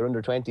 Their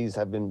under-20s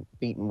have been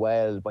beaten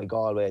well by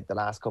Galway the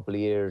last couple of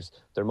years.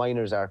 Their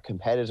minors are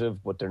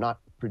competitive, but they're not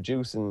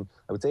producing,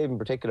 I would say in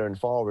particular in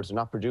forwards, they're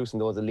not producing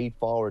those elite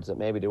forwards that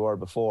maybe they were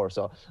before.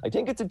 So I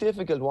think it's a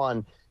difficult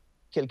one.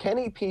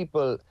 Kilkenny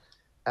people,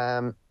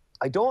 I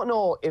don't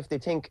know if they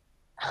think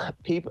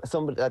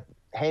somebody that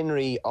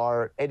Henry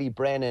or Eddie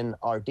Brennan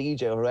or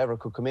DJ or whoever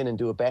could come in and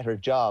do a better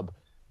job,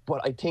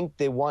 but I think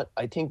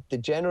the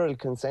general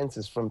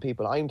consensus from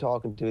people I'm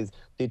talking to is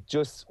they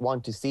just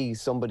want to see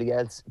somebody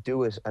else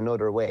do it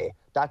another way.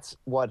 That's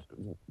what,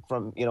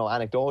 from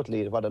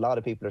anecdotally, what a lot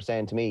of people are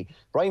saying to me.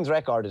 Brian's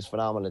record is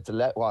phenomenal. It's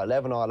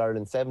 11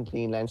 All-Ireland,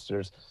 17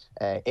 Leinsters,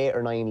 8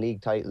 or 9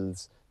 league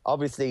titles.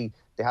 Obviously,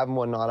 they haven't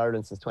won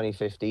All-Ireland since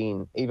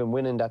 2015. Even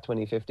winning that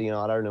 2015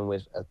 All-Ireland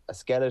with a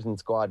skeleton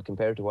squad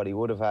compared to what he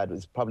would have had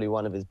was probably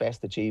one of his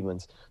best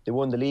achievements. They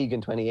won the league in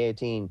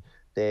 2018.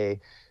 They've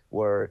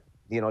won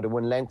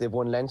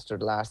Leinster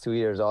the last 2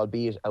 years,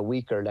 albeit a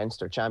weaker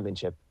Leinster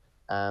championship.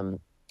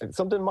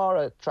 Something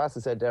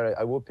Máire-Treasa said there,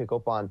 I would pick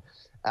up on.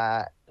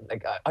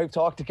 I've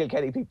talked to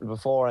Kilkenny people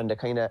before, and they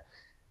kind of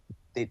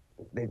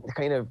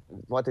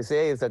what they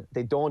say is that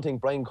they don't think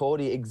Brian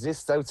Cody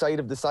exists outside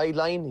of the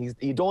sideline.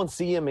 You don't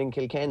see him in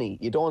Kilkenny.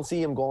 You don't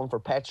see him going for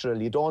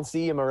petrol. You don't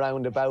see him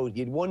around about.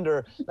 You'd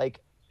wonder, like,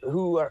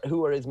 who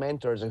are his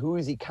mentors, or who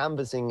is he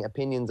canvassing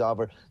opinions of,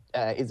 or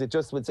is it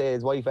just, would say,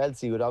 his wife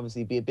Elsie would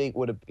obviously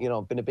would have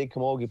been a big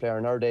camogie player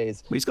in her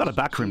days. Well, he's got a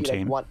backroom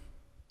team.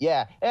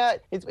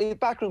 It's a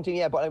backroom team.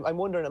 Yeah, but I'm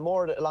wondering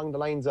more along the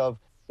lines of,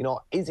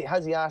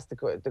 has he asked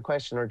the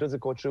question, or does it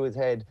go through his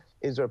head?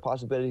 Is there a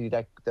possibility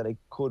that I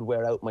could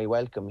wear out my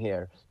welcome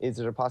here? Is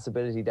there a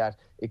possibility that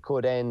it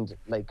could end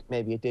like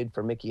maybe it did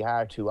for Mickey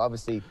Hart, who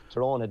obviously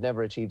Tyrone had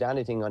never achieved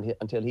anything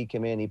until he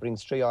came in. He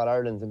brings 3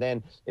 All-Irelands, and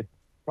then it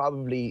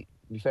probably,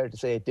 be fair to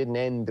say, it didn't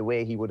end the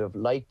way he would have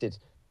liked it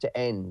to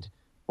end.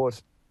 But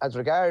as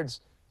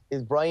regards,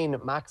 is Brian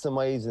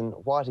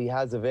maximising what he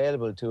has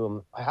available to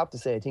him? I have to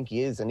say I think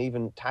he is, and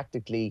even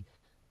tactically,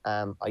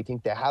 I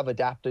think they have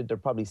adapted. They're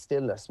probably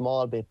still a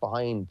small bit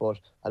behind, but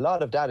a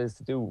lot of that is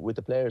to do with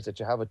the players that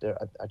you have at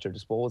your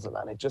disposal.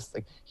 And it just,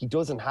 like, he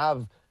doesn't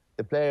have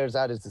the players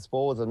at his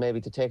disposal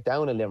maybe to take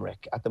down a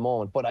Limerick at the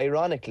moment. But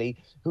ironically,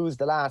 who's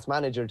the last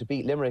manager to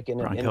beat Limerick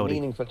in a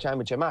meaningful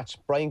championship match?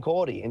 Brian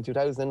Cody in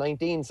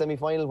 2019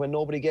 semi-final, when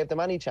nobody gave them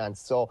any chance.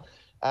 So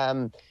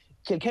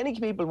Kilkenny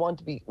people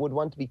would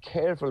want to be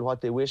careful what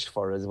they wish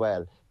for as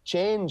well.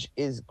 Change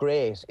is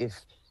great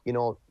if you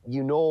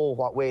know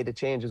what way the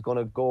change is going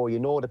to go. You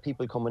know the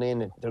people coming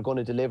in, they're going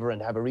to deliver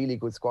and have a really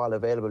good squad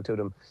available to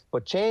them.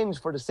 But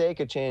change for the sake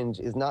of change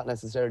is not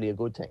necessarily a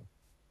good thing.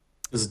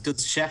 Does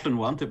Shefflin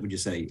want it, would you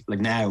say?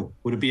 Like, now,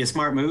 would it be a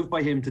smart move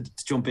by him to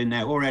jump in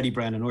now, or Eddie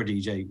Brennan or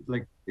DJ?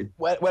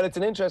 Well, it's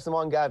an interesting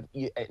one, Gav.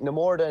 No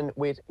more than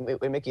with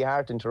Mickey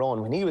Hart in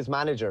Tyrone. When he was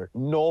manager,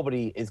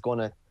 nobody is going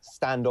to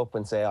stand up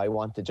and say, I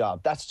want the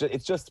job.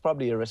 It's just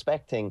probably a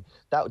respect thing.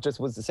 That just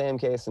was the same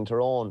case in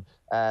Tyrone.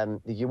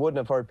 You wouldn't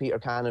have heard Peter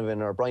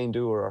Canavan or Brian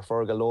Dooher or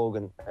Fergal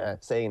Logan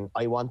saying,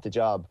 I want the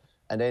job.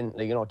 And then,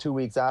 2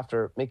 weeks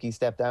after Mickey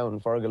stepped down,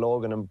 Fergal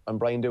Logan and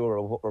Brian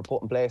Dooher were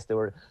put in place. They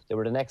were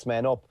the next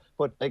men up.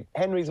 But like,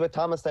 Henry's with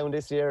Thomastown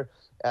this year,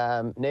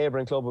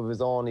 neighbouring club of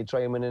his own. He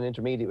tried to win an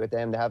intermediate with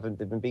them.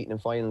 They've been beaten in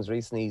finals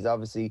recently. He's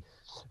obviously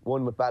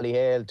won with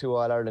Ballyhale, 2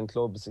 All-Ireland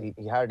clubs.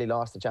 He hardly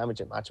lost the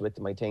championship match with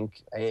them, I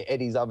think.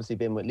 Eddie's obviously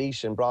been with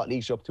Laois and brought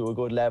Laois up to a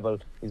good level.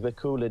 He's with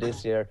Coola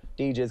this year.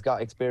 DJ's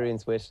got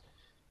experience with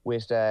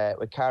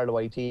Carlow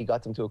IT,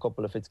 got them to a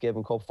couple of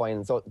Fitzgibbon Cup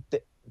finals. So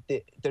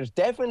there's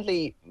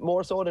definitely,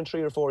 more so than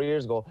 3 or 4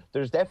 years ago,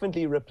 there's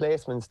definitely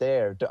replacements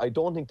there. I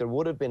don't think there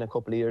would have been a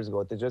couple of years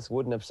ago. They just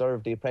wouldn't have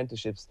served the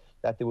apprenticeships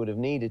that they would have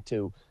needed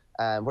to.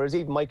 Whereas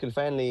even Michael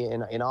Fennelly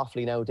in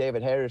Offaly now,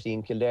 David Herity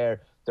in Kildare,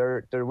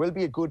 there will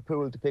be a good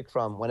pool to pick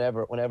from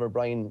whenever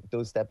Brian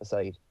does step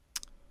aside.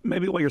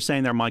 Maybe what you're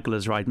saying there, Michael,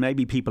 is right.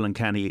 Maybe people in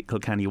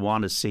Kilkenny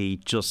want to see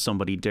just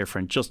somebody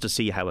different, just to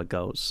see how it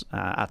goes.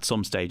 At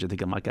some stage, I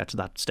think it might get to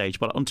that stage.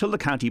 But until the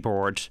county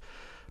board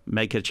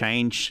make a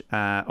change,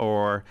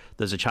 or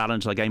there's a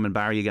challenge like Eamon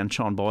Barry against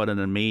Sean Boylan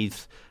and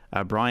Meath,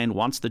 Brian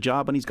wants the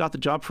job, and he's got the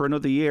job for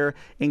another year.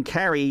 In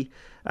Kerry,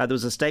 There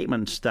was a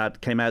statement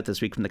that came out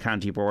this week from the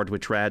County Board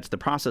which read, the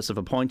process of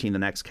appointing the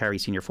next Kerry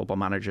senior football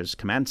managers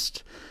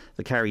commenced.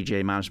 The Kerry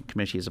GA Management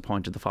Committee has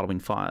appointed the following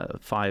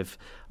five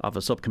of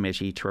a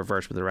subcommittee to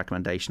revert with a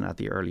recommendation at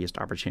the earliest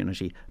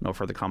opportunity. No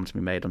further comment to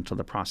be made until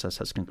the process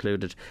has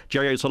concluded.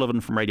 Jerry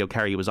O'Sullivan from Radio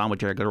Kerry was on with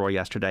Jerry Gilroy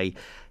yesterday.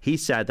 He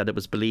said that it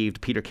was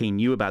believed Peter Keane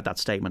knew about that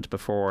statement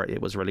before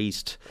it was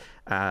released.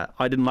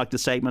 I didn't like the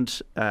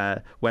statement.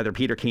 Whether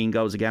Peter Keane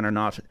goes again or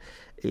not,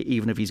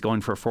 even if he's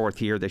going for a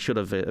fourth year, they should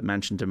have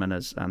mentioned him and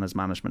his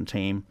management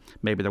team.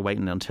 Maybe they're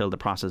waiting until the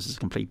process is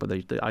complete, but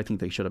I think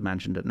they should have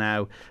mentioned it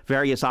now.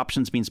 Various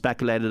options being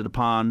speculated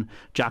upon: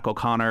 Jack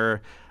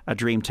O'Connor, a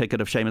dream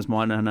ticket of Seamus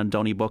Moynihan and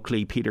Donny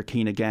Buckley, Peter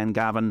Keane again,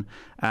 Gavin.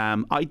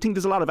 I think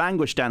there's a lot of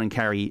anguish down in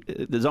Kerry.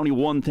 There's only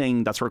one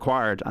thing that's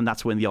required, and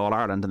that's win the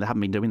All-Ireland, and they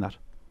haven't been doing that.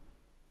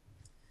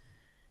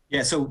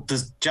 Yeah, so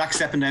does Jack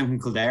stepping down from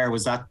Kildare,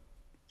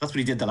 that's what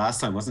he did the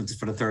last time, wasn't it,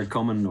 for the third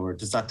coming? Or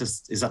is that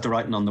the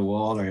writing on the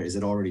wall, or is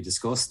it already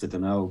discussed? I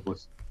don't know.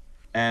 But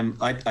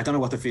I don't know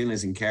what the feeling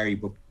is in Kerry,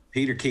 but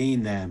Peter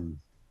Keane,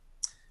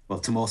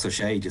 Tomás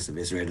O'Shea just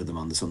eviscerated them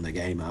on the Sunday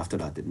game after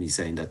that, didn't he?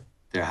 Saying that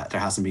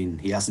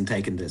he hasn't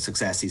taken the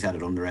success he's had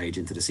at underage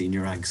into the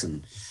senior ranks,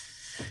 and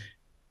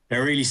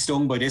they're really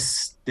stung by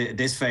this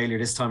failure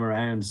this time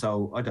around.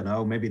 So I don't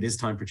know, maybe it is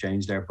time for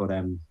change there, but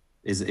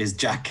Is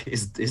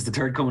the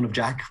third coming of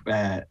Jack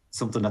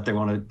something that they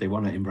want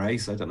to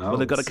embrace? I don't know. Well,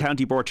 they've got a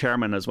county board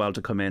chairman as well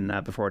to come in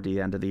before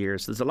the end of the year.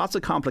 So there's lots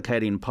of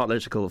complicating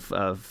political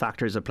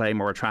factors at play.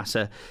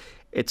 Máire-Treasa.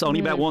 It's only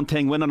about one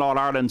thing: winning All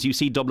Irelands. You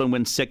see Dublin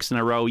win 6 in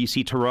a row. You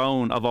see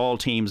Tyrone, of all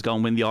teams, go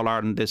and win the All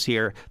Ireland this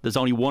year. There's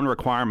only one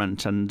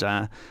requirement, and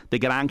they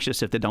get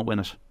anxious if they don't win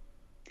it.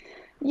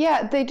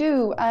 Yeah, they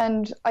do,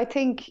 and I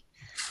think.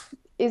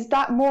 Is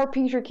that more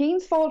Peter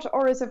Keane's fault,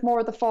 or is it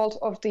more the fault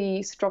of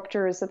the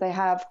structures that they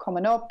have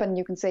coming up? And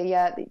you can say,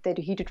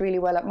 he did really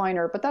well at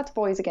minor, but that's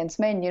boys against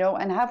men,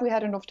 and have we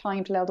had enough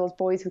time to allow those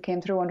boys who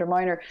came through under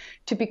minor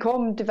to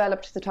become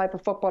developed the type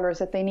of footballers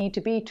that they need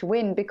to be to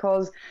win?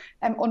 Because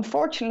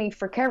unfortunately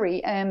for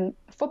Kerry,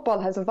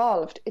 football has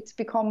evolved. It's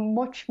become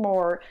much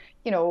more,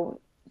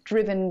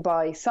 driven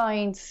by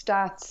science,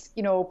 stats,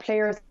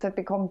 players that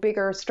become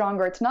bigger,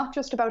 stronger. It's not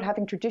just about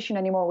having tradition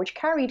anymore, which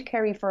carried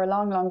Kerry for a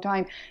long, long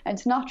time. And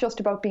it's not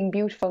just about being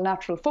beautiful,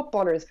 natural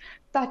footballers.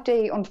 That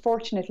day,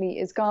 unfortunately,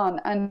 is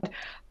gone. And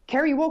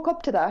Kerry woke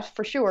up to that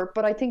for sure,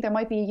 but I think there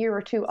might be a year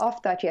or two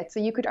off that yet. So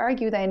you could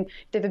argue then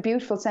they have a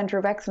beautiful centre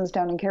of excellence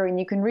down in Kerry, and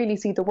you can really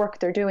see the work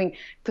they're doing,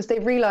 because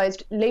they've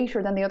realised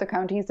later than the other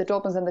counties, the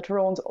Dublins and the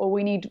Tyrones,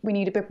 we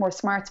need a bit more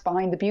smarts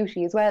behind the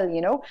beauty as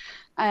well,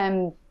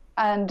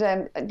 And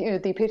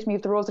the epitome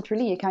of the Rose of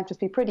Tralee, you can't just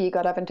be pretty, you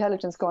got to have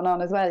intelligence going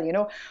on as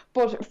well,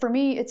 But for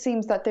me, it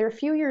seems that they're a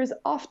few years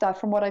off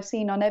that from what I've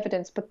seen on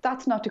evidence, but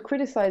that's not to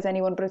criticise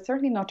anyone, but it's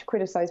certainly not to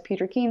criticise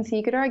Peter Keane. So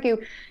you could argue,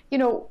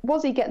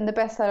 was he getting the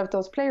best out of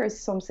those players?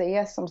 Some say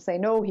yes, some say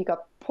no. He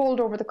got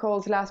pulled over the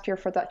coals last year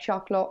for that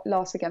shock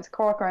loss against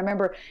Cork. I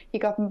remember he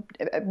got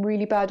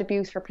really bad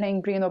abuse for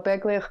playing Brian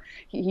O'Begley.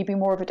 He'd be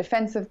more of a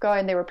defensive guy,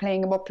 and they were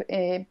playing him up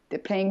in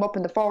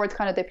the forwards,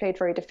 kind of. They played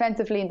very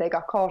defensively, and they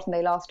got caught and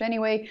they lost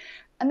anyway.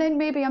 And then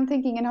maybe I'm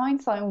thinking in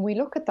hindsight, when we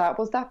look at that,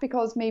 was that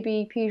because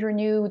maybe Peter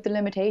knew the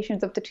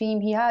limitations of the team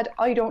he had?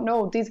 I don't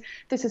know.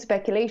 This is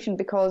speculation,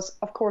 because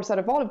of course out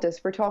of all of this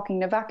we're talking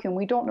in a vacuum.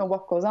 We don't know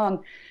what goes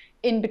on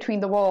in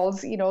between the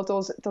walls,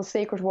 those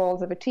sacred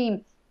walls of a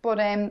team. But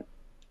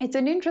it's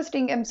an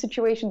interesting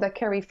situation that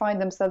Kerry find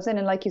themselves in.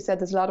 And like you said,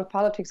 there's a lot of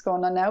politics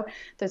going on now.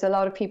 There's a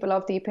lot of people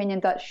of the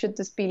opinion that should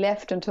this be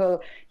left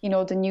until,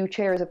 the new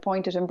chair is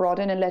appointed and brought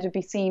in, and let it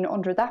be seen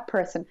under that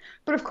person.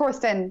 But of course,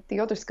 then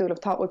the other school of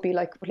thought would be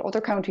like, well,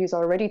 other counties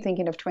are already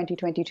thinking of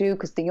 2022,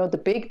 because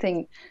the big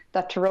thing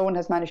that Tyrone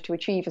has managed to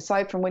achieve,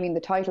 aside from winning the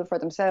title for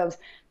themselves,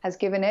 has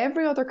given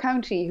every other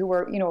county who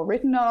were,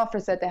 written off or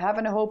said they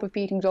haven't a hope of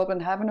beating Dublin,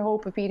 haven't a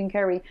hope of beating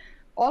Kerry.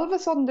 All of a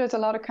sudden, there's a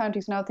lot of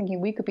counties now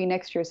thinking we could be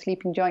next year's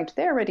sleeping giant.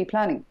 They're already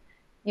planning,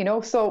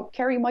 so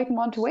Kerry mightn't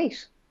want to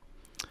wait.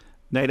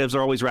 Natives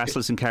are always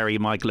restless in Kerry,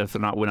 Michael, if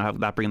they're not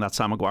bringing that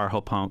Sam Maguire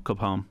Cup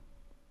home.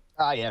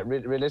 Yeah,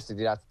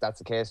 realistically, that's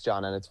the case,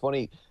 John. And it's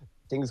funny,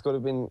 things could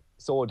have been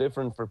so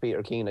different for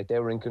Peter Keane. Like, they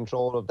were in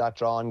control of that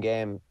drawn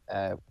game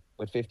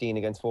with 15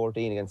 against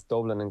 14 against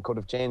Dublin, and could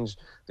have changed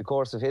the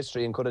course of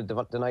history and could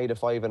have denied a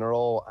 5 in a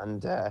row.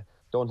 And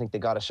don't think they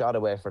got a shot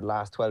away for the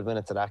last 12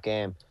 minutes of that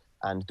game.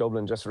 And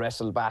Dublin just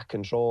wrestled back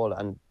control,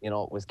 and it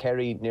was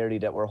Kerry nearly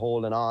that were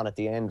holding on at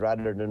the end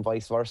rather than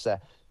vice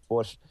versa.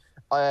 But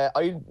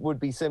I would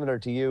be similar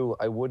to you.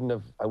 I wouldn't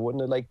have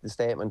liked the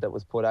statement that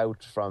was put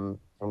out from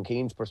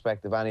Keane's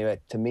perspective anyway.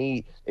 To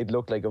me, it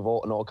looked like a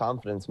vote of no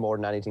confidence more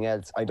than anything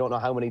else. I don't know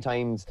how many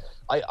times,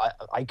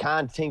 I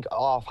can't think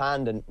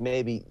offhand, and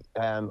maybe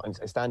I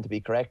stand to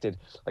be corrected.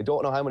 I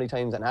don't know how many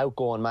times an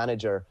outgoing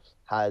manager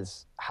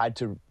has had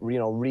to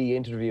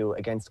re-interview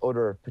against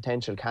other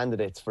potential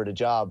candidates for the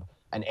job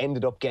and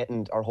ended up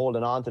getting or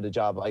holding on to the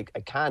job. I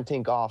can't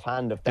think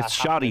offhand of that. It's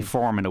shoddy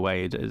form in a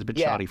way. It's a bit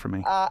shoddy for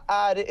me.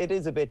 It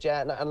is a bit,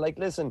 yeah. And like,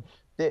 listen,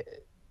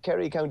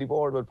 Kerry County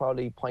Board would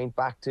probably point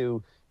back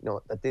to,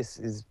 that this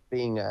is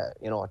being a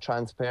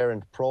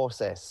transparent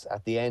process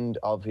at the end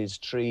of his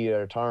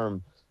 3-year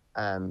term.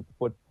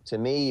 But to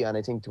me, and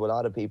I think to a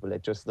lot of people,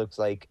 it just looks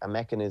like a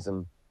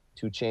mechanism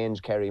to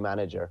change Kerry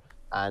manager.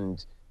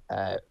 And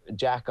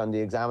Jack on the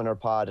Examiner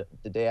pod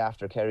the day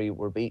after Kerry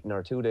were beaten,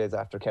 or 2 days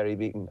after Kerry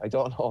beaten, I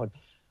don't know,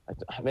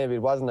 maybe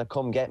it wasn't a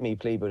come get me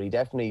plea, but he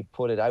definitely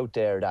put it out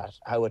there that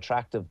how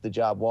attractive the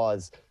job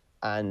was.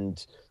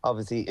 And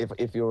obviously,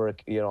 if you were a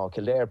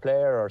Kildare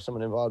player or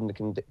someone involved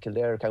in the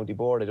Kildare County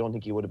Board, I don't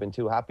think he would have been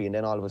too happy. And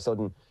then all of a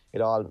sudden,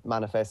 it all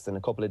manifests in a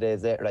couple of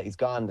days later that he's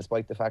gone,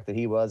 despite the fact that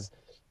he was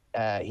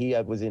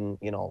in,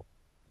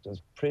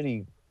 there's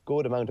pretty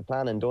good amount of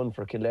planning done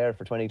for Kildare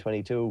for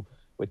 2022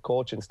 with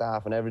coaching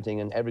staff and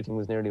everything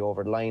was nearly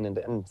over the line,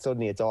 and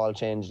suddenly it's all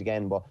changed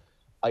again. But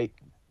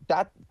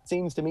that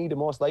seems to me the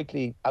most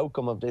likely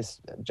outcome of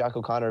this, Jack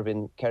O'Connor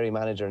being Kerry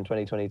manager in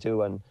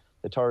 2022, and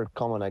the third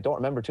coming. I don't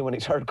remember too many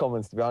third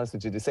comings, to be honest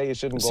with you. They say you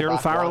shouldn't go Cyril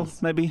back Farrell,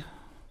 once. maybe?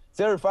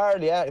 Cyril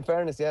Farrell, yeah, in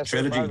fairness, yeah.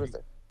 Trilogy.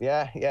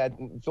 Yeah.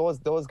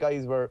 Those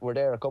guys were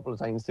there a couple of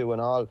times too,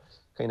 and all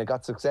kind of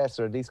got success,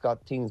 or at least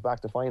got teams back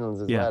to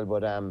finals as well.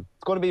 But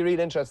it's going to be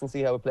really interesting to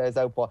see how it plays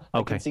out. But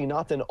I can see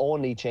nothing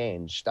only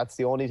change. That's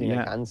the only thing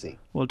I can see.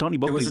 Well, Donny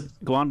Buckley,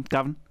 go on,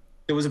 Gavin.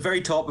 There was a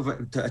very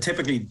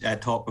typically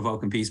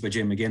thought-provoking piece by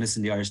Jim McGuinness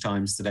in the Irish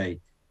Times today.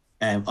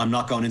 I'm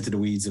not going into the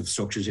weeds of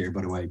structures here,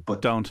 by the way,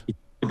 but don't.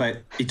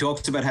 He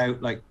talks about how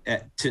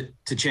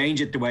to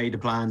change it the way the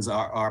plans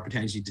are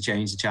potentially to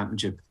change the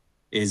championship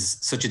is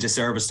such a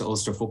disservice to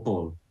Ulster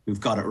football, who've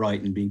got it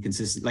right and been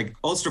consistent. Like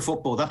Ulster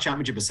football, that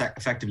championship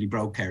effectively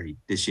broke Kerry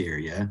this year,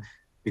 yeah,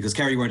 because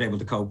Kerry weren't able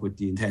to cope with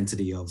the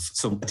intensity of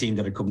a team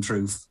that had come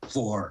through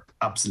 4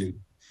 absolute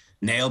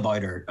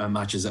nail-biter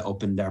matches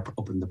up in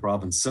the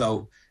province.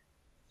 So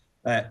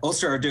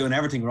Ulster are doing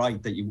everything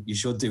right that you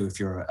should do if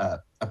you're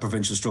a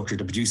provincial structure,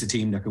 to produce a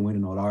team that can win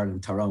in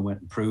All-Ireland. Tyrone went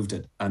and proved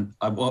it. And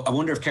I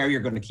wonder if Kerry are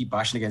going to keep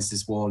bashing against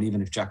this wall,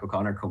 even if Jack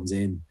O'Connor comes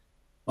in,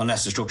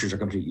 unless the structures are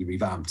completely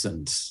revamped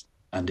and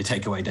they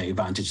take away the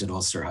advantage that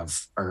Ulster have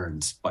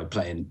earned by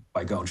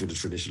going through the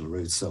traditional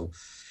routes. So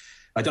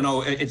I don't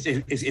know,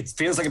 it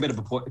feels like a bit of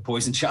a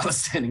poison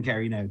chalice then in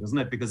Kerry now, doesn't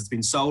it? Because it's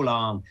been so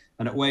long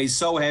and it weighs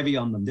so heavy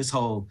on them, this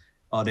whole,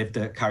 they have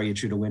to carry it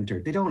through the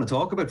winter. They don't want to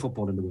talk about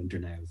football in the winter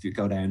now. If you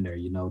go down there,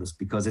 you notice,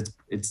 because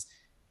it's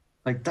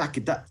like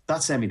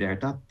that semi there,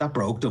 that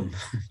broke them,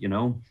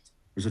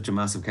 for such a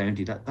massive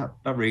county. That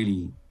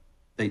really,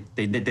 they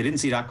didn't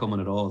see that coming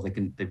at all. They've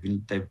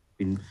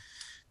been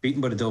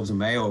beaten by the Dubs and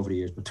Mayo over the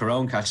years, but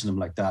Tyrone catching them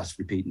like that,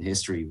 repeating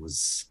history,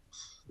 is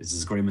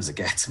as grim as it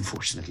gets,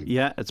 unfortunately.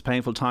 Yeah, it's a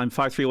painful time.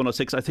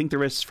 53106. I think the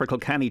risks for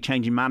Kilkenny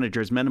changing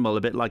manager is minimal,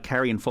 a bit like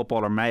Kerry in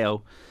football or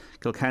Mayo.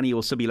 Kilkenny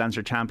will still be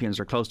Leinster champions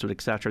or close to it,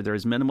 etc. There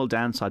is minimal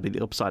downside, but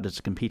the upside is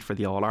to compete for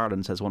the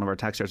All-Ireland, says one of our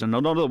texters. And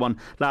another one,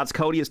 lads,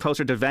 Cody is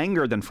closer to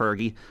Wenger than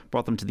Fergie,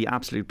 brought them to the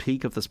absolute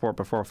peak of the sport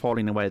before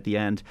falling away at the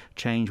end.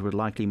 Change would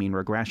likely mean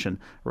regression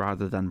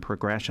rather than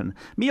progression.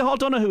 Mia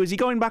Hall-Donoghue, is he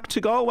going back to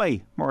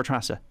Galway,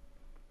 Máire-Treasa?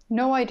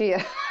 No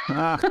idea.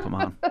 Come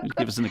on,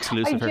 give us an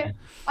exclusive here.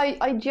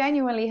 I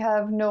genuinely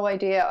have no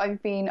idea.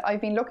 I've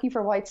been looking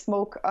for white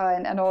smoke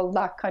and all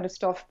that kind of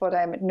stuff,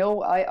 but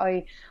no,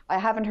 I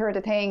haven't heard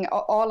a thing.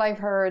 All I've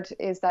heard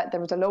is that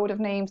there was a load of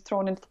names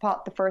thrown into the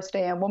pot the first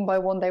day, and one by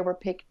one they were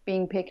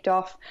being picked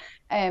off.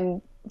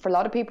 For a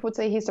lot of people would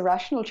say he's the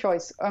rational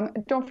choice.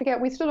 Don't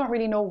forget, we still don't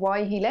really know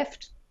why he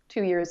left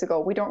 2 years ago.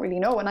 We don't really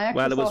know. And I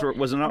actually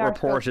was it not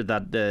reported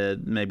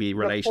that maybe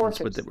relations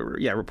with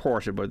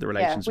reported about the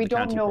relations with the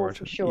county board? We don't know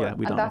for sure.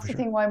 And that's the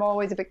thing why I'm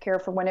always a bit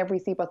careful whenever we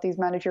see about these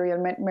managerial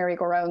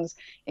merry-go-rounds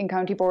in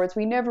county boards.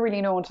 We never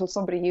really know until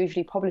somebody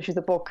usually publishes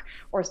a book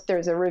or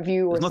there's a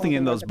review. There's nothing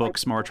in those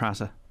books,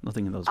 Máire-Treasa.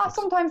 Nothing in those books.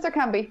 Sometimes there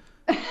can be.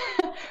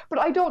 But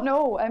I don't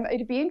know.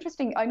 It'd be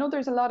interesting. I know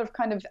there's a lot of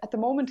kind of, at the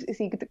moment, you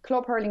see, the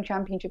Club Hurling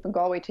Championship in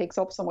Galway takes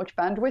up so much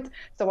bandwidth.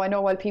 So I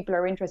know while people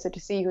are interested to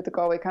see who the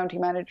Galway County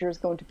manager is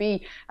going to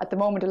be, at the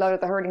moment, a lot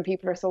of the hurling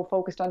people are so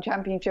focused on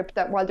Championship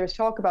that while there's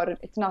talk about it,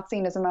 it's not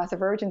seen as a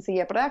massive urgency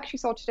yet. But I actually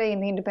saw today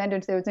in The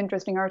Independent, there was an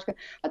interesting article,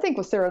 I think it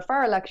was Cyril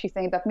Farrell actually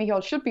saying that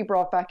Micheál should be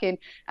brought back in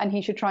and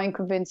he should try and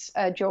convince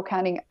Joe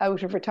Canning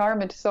out of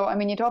retirement. So, I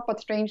mean, you talk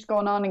about strange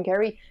going on in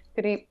Kerry.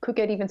 Could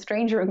get even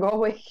stranger in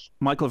Galway.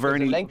 Michael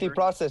Verney. It's a lengthy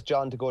process,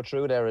 John, to go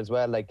through there as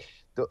well. Like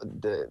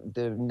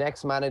the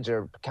next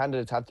manager,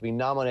 candidates have to be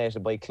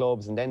nominated by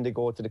clubs, and then they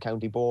go to the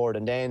county board,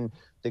 and then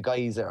the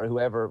guys or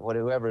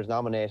whoever is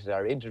nominated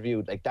are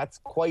interviewed. Like, that's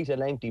quite a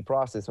lengthy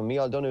process. When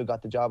Micheál Donoghue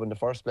got the job in the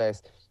first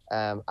place,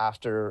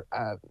 after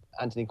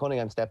Anthony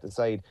Cunningham stepped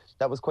aside,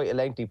 that was quite a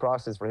lengthy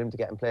process for him to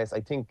get in place.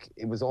 I think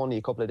it was only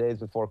a couple of days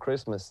before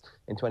Christmas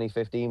in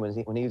 2015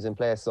 when he was in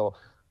place. So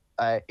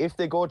if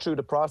they go through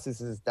the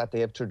processes that they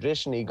have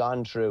traditionally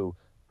gone through,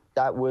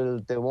 there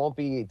won't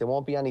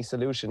be any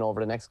solution over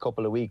the next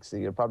couple of weeks. So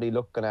you're probably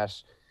looking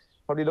at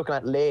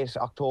late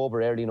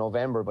October, early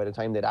November by the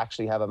time they'd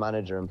actually have a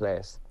manager in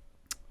place.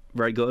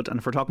 Very good. And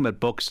if we're talking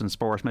about books and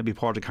sport, maybe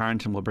Porter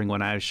Carrington will bring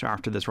one out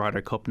after this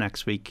Ryder Cup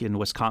next week in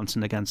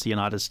Wisconsin against the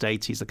United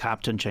States. He's the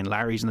captain. Shane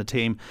Lowry's in the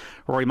team.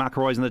 Rory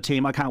McIlroy's in the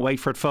team. I can't wait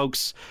for it,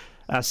 folks.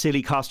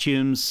 Silly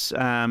costumes,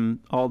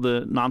 all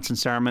the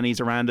nonsense ceremonies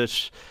around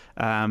it,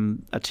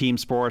 a team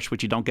sport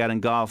which you don't get in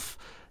golf.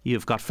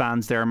 You've got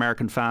fans there,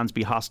 American fans,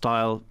 be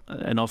hostile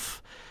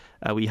enough.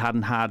 We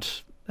hadn't had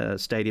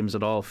stadiums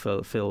at all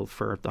fill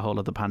for the whole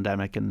of the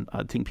pandemic, and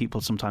I think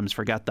people sometimes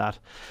forget that.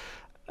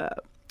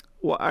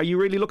 Are you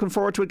really looking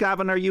forward to it,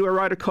 Gavin? Are you a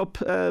Ryder Cup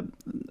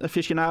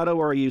aficionado,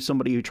 or are you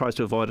somebody who tries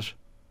to avoid it?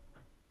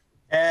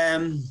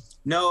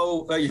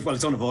 No, well,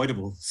 it's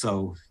unavoidable.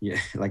 So yeah,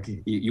 like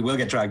you will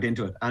get dragged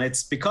into it, and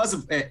it's because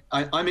of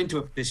I'm into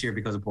it this year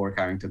because of Porter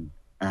Carrington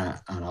and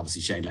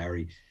obviously Shane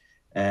Lowry.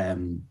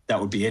 That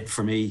would be it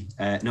for me.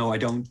 No, I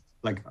don't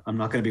like. I'm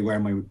not going to be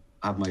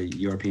have my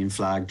European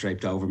flag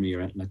draped over me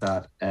or anything like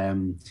that.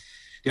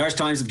 The Irish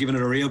Times have given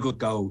it a real good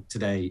go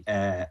today.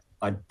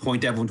 I'd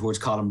point everyone towards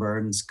Colin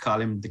Burns,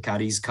 the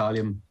caddy's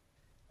column.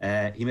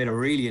 He made a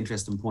really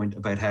interesting point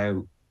about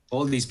how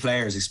all these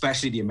players,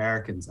 especially the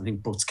Americans, I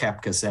think Brooks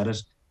Koepka said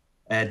it,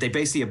 they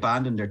basically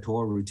abandon their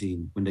tour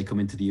routine when they come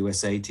into the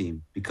USA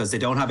team because they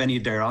don't have any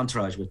of their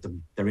entourage with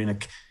them. They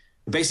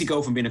basically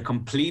go from being a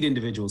complete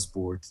individual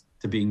sport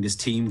to being this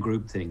team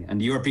group thing. And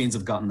the Europeans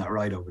have gotten that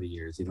right over the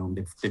years. You know,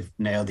 they've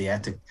nailed the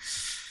ethic.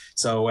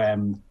 So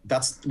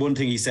that's one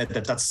thing he said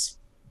that's...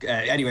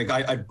 anyway,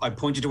 I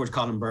point you towards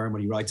Colin Byrne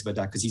when he writes about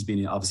that because he's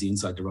been obviously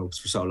inside the ropes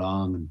for so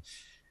long.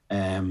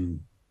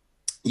 And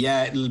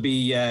yeah, it'll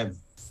be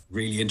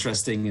really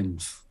interesting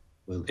and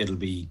well, it'll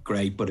be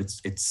great. But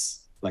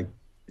it's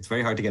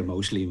very hard to get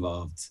emotionally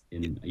involved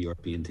in a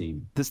European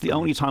team. This is the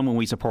only time when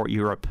we support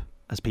Europe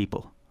as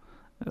people.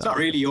 It's not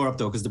really Europe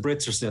though, because the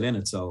Brits are still in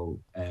it. So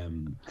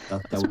that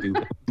would be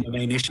the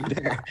main issue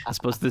there. I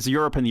suppose there's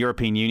Europe and the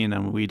European Union,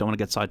 and we don't want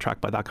to get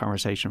sidetracked by that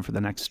conversation for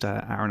the next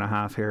hour and a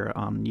half here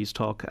on News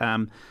Talk.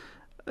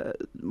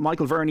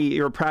 Michael Verney,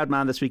 you're a proud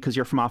man this week because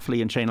you're from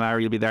Offaly, and Shane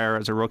Lowry, you'll be there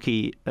as a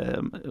rookie.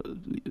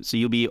 So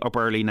you'll be up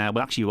early now.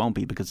 Well, actually, you won't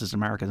be because it's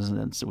America, isn't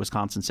it? It's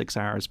Wisconsin, 6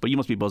 hours. But you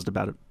must be buzzed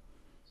about it.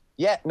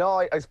 Yeah,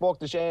 no, I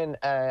spoke to Shane.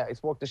 I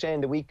spoke to Shane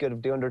the week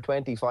of the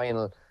under-20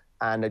 final.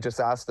 And I just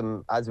asked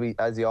him, as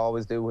you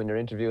always do when you're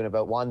interviewing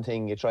about one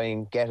thing, you try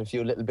and get a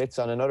few little bits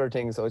on another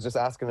thing. So I was just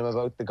asking him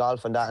about the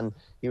golf and that. And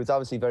he was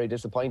obviously very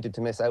disappointed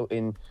to miss out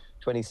in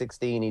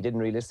 2016. He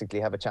didn't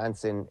realistically have a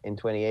chance in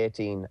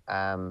 2018.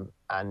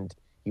 And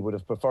he would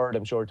have preferred,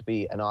 I'm sure, to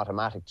be an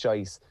automatic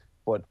choice.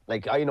 But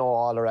like I know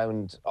all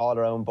around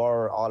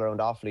Burr, all around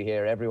Offaly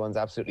here, everyone's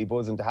absolutely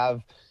buzzing to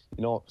have,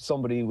 you know,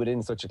 somebody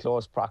within such a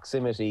close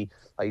proximity.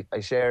 I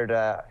shared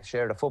a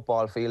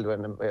football field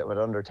with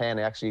under 10.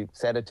 I actually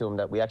said it to him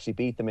that we actually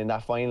beat them in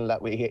that final.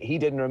 That he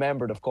didn't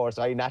remember it, of course.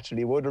 I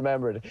naturally would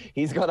remember it.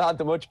 He's got on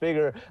to much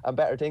bigger and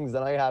better things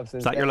than I have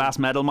since. Is that your last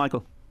medal,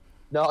 Michael?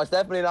 No, it's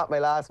definitely not my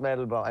last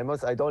medal, but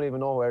I don't even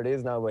know where it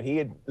is now. But he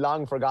had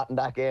long forgotten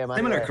that game.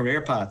 Similar anyway.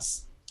 Career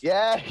paths.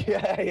 Yeah.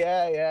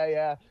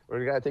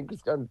 I think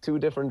it's gone 2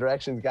 different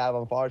directions, Gav,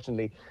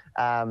 unfortunately.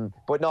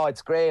 But no,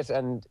 it's great,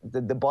 and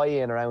the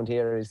buy-in around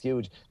here is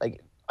huge.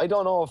 Like, I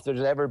don't know if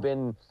there's ever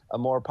been a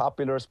more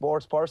popular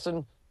sports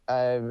person.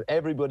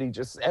 Everybody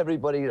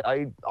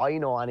I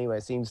know anyway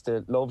seems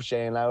to love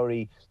Shane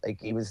Lowry. Like,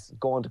 he was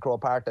going to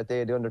Croke Park that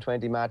day, the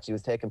under-20 match. He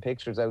was taking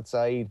pictures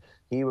outside.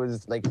 He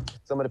was like,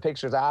 some of the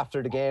pictures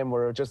after the game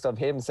were just of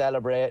him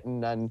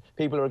celebrating, and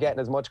people were getting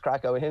as much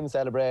crack out of him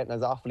celebrating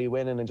as Offaly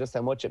winning, and just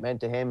how much it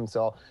meant to him.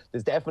 So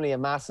there's definitely a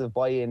massive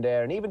buy-in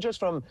there. And even just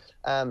from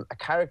a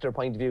character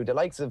point of view, the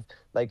likes of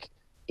like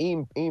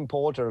Ian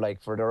Poulter, like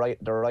for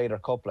the Ryder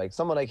Cup, like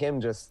someone like him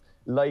just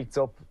lights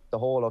up the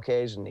whole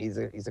occasion. He's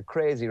a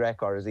crazy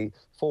record. Is he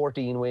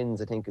 14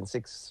 wins, I think, and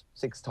six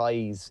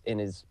ties in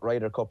his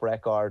Ryder Cup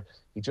record.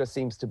 He just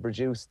seems to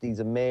produce these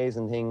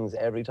amazing things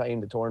every time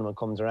the tournament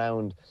comes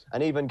around.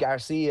 And even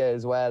Garcia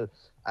as well,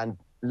 and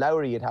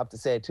Lowry, you'd have to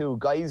say too,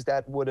 guys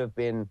that would have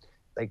been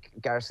like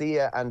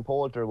Garcia and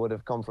Poulter would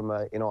have come from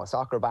a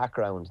soccer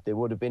background. They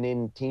would have been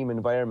in team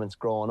environments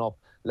growing up.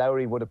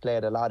 Lowry would have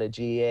played a lot of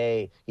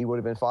GA. He would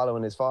have been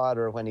following his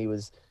father when he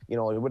was, he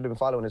would have been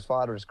following his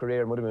father's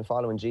career and would have been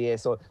following GA.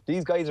 So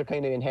these guys are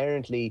kind of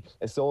inherently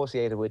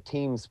associated with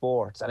team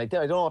sports. And I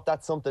don't know if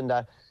that's something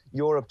that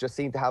Europe just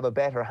seemed to have a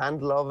better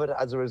handle of it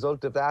as a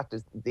result of that.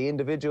 The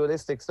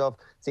individualistic stuff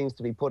seems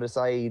to be put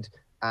aside,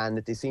 and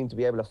that they seem to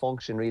be able to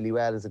function really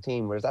well as a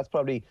team, whereas that's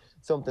probably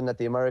something that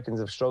the Americans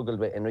have struggled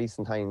with in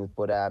recent times.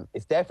 But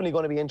it's definitely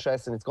going to be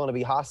interesting. It's going to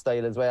be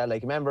hostile as well.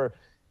 Like, remember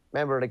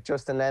like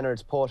Justin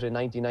Leonard's putt in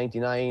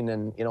 1999,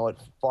 and a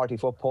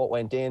 40-foot putt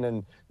went in,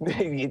 and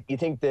you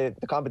think the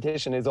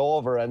competition is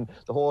over and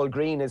the whole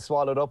green is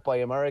swallowed up by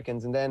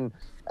Americans, and then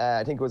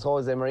I think it was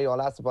Jose Maria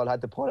Olazabal had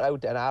to put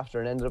out then after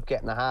and ended up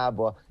getting a half.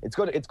 But it's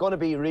going to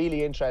be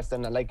really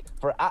interesting. And like,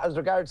 for as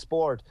regards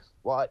sport,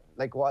 what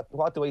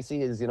do I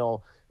see is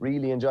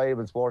really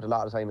enjoyable sport a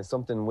lot of the time is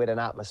something with an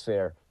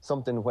atmosphere,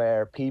 something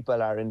where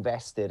people are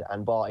invested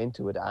and bought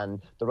into it, and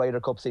the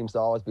Ryder Cup seems to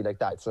always be like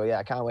that. So yeah,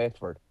 I can't wait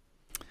for it.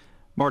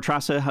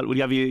 Máire-Treasa, will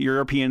you have your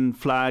European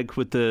flag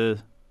with the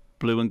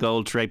blue and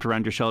gold draped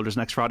around your shoulders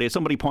next Friday? As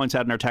somebody points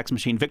out in our text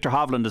machine, Victor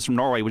Hovland is from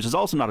Norway, which is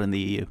also not in the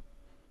EU.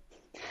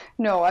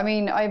 No, I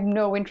mean, I have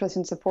no interest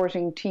in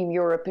supporting Team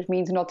Europe. It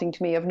means nothing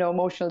to me. I have no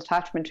emotional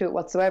attachment to it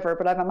whatsoever.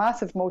 But I have a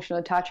massive emotional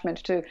attachment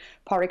to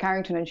Pádraig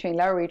Harrington and Shane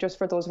Lowry, just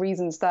for those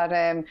reasons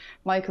that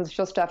Michael's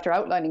just after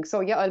outlining. So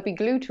yeah, I'll be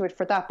glued to it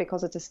for that,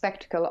 because it's a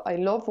spectacle. I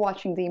love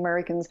watching the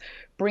Americans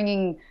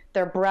bringing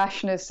their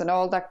brashness and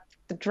all that,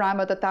 the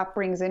drama that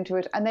brings into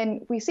it. And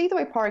then we see the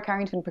way Pádraig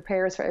Harrington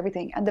prepares for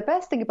everything. And the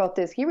best thing about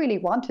this, he really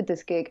wanted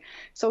this gig.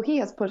 So he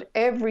has put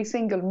every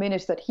single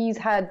minute that he's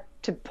had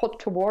to put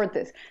toward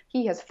this.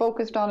 He has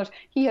focused on it.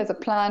 He has a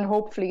plan,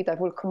 hopefully, that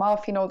will come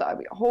off, that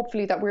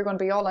hopefully that we're going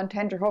to be all on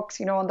tender hooks,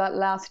 on that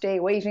last day,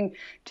 waiting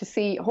to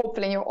see,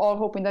 hopefully, all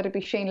hoping that it'll be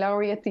Shane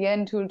Lowry at the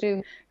end who'll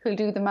do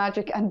the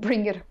magic and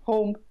bring it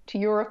home to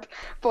Europe.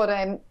 But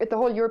the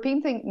whole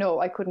European thing, no,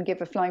 I couldn't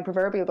give a flying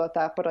proverbial about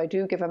that, but I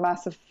do give a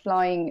massive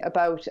flying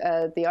about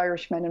the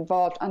Irishmen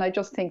involved. And I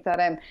just think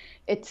that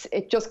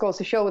it just goes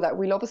to show that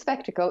we love a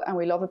spectacle, and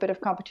we love a bit of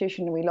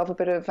competition, and we love a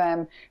bit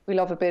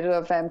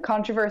of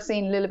controversy, a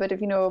little bit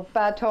of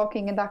bad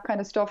talking and that kind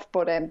of stuff.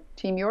 But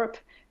Team Europe,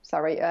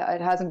 sorry, it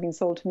hasn't been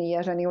sold to me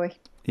yet anyway.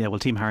 Yeah, well,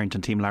 Team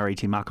Harrington, Team Larry,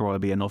 Team McElroy will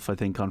be enough, I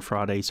think, on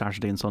Friday,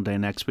 Saturday and Sunday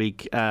next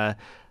week.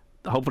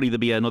 Hopefully there'll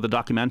be another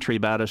documentary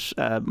about it.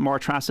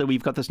 Máire-Treasa,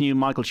 we've got this new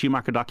Michael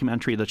Schumacher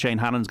documentary that Shane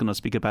Hannon's going to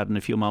speak about in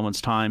a few moments'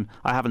 time.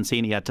 I haven't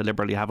seen it yet,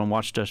 deliberately haven't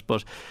watched it,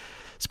 but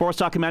sports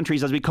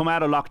documentaries, as we come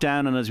out of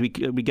lockdown and as we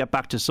get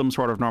back to some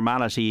sort of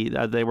normality,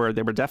 they were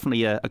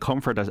definitely a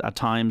comfort at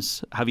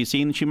times. Have you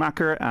seen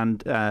Schumacher, and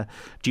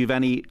do you have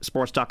any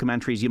sports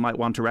documentaries you might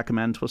want to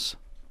recommend to us?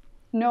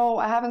 No,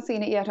 I haven't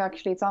seen it yet,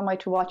 actually. It's on my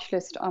to-watch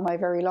list, on my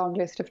very long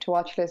list of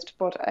to-watch list.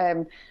 But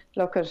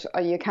look,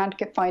 you can't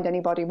find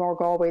anybody more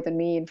Galway than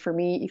me. And for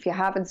me, if you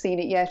haven't seen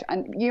it yet,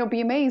 and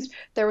be amazed,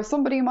 there was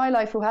somebody in my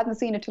life who hadn't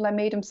seen it till I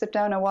made him sit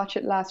down and watch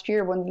it last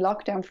year when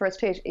lockdown first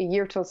hit, a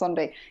year till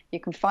Sunday. You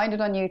can find it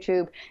on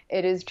YouTube.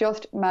 It is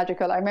just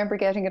magical. I remember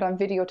getting it on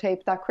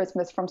videotape that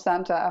Christmas from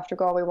Santa after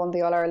Galway won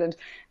the All-Ireland.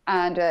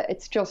 And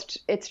it's just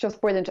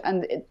brilliant.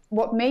 And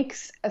what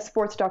makes a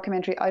sports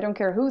documentary, I don't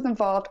care who's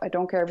involved, I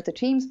don't care if it's a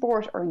team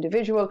sport or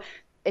individual,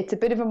 it's a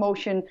bit of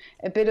emotion,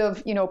 a bit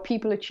of,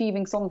 people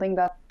achieving something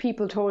that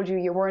people told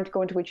you weren't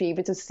going to achieve.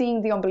 It's just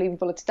seeing the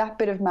unbelievable. It's that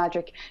bit of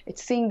magic.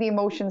 It's seeing the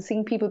emotion,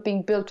 seeing people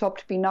being built up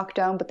to be knocked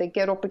down, but they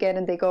get up again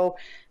and they go.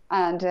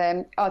 And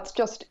it's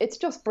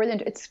just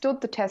brilliant. It stood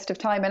the test of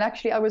time. And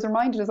actually, I was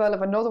reminded as well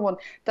of another one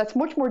that's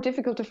much more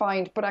difficult to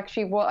find. But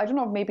actually, well, I don't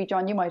know, maybe,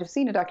 John, you might have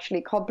seen it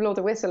actually, called Blow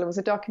the Whistle. It was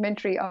a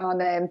documentary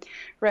on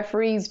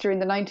referees during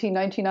the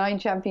 1999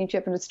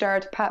 championship. And it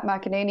starred Pat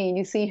McEnany. And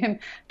you see him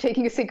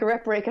taking a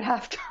cigarette break at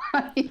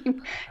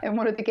halftime in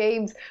one of the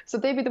games. So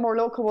they'd be the more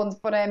local ones.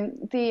 But I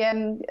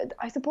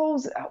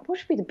suppose, what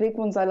would be the big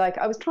ones I like?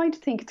 I was trying to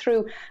think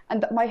through,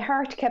 and my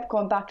heart kept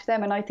going back to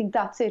them. And I think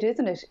that's it,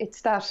 isn't it?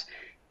 It's that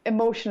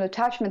emotional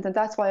attachment, and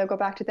that's why I go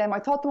back to them. I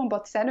thought the one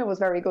about Senna was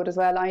very good as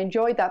well. I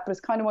enjoyed that, but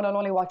it's kind of one I'll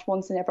only watch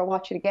once and never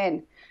watch it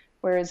again.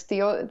 Whereas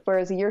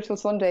a year till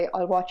Sunday,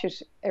 I'll watch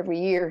it every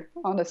year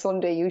on a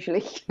Sunday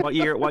usually. What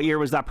year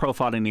was that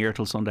profiling, the year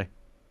till Sunday?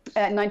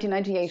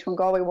 1998, when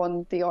Galway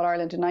won the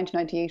All-Ireland in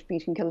 1998,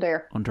 beating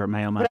Kildare. Under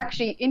Mayo Man. But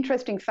actually,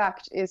 interesting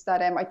fact is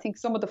that I think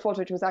some of the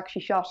footage was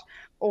actually shot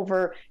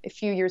over a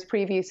few years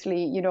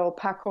previously.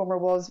 Pat Comer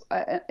was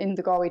in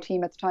the Galway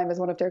team at the time as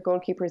one of their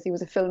goalkeepers. He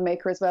was a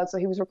filmmaker as well, so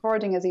he was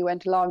recording as he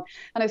went along.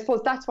 And I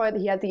suppose that's why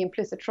he had the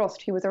implicit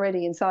trust. He was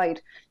already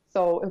inside.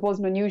 So it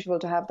wasn't unusual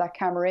to have that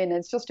camera in.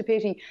 It's just a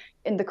pity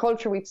in the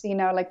culture we've seen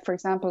now, like, for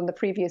example, in the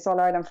previous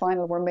All-Ireland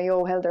final where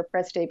Mayo held their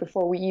press day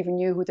before we even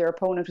knew who their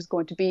opponent was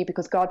going to be,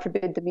 because God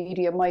forbid the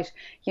media might,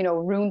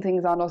 ruin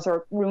things on us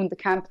or ruin the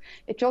camp.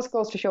 It just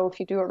goes to show if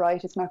you do it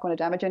right, it's not going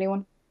to damage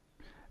anyone.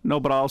 No,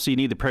 but also you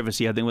need the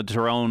privacy. I think with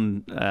their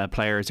own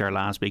players there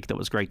last week, that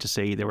was great to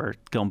see. They were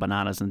going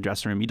bananas in the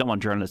dressing room. You don't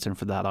want journalists in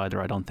for that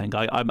either, I don't think.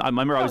 I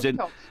remember I was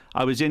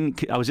in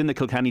the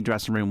Kilkenny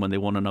dressing room when they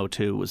won in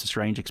 2002. It was a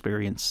strange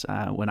experience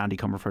when Andy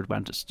Comerford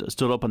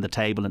stood up on the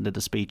table and did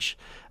the speech,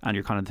 and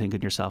you're kind of thinking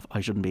to yourself, I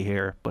shouldn't be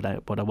here, but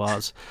I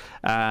was.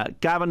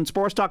 Gavin,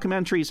 sports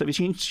documentaries, have you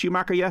seen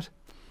Schumacher yet?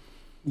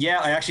 Yeah,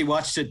 I actually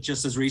watched it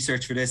just as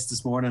research for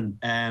this morning.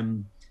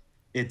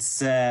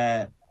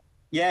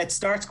 Yeah, it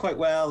starts quite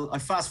well. I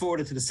fast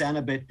forwarded to the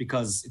Senna bit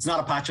because it's not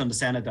a patch on the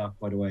Senna doc,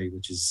 by the way,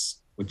 which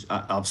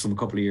from a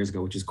couple of years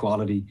ago, which is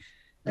quality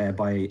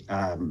by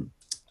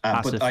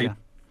Asif,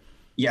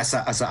 yes,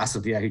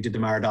 Asif, yeah, who did the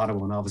Maradona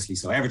one, obviously.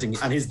 So everything,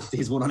 and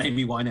his one on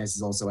Amy Winehouse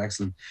is also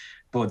excellent.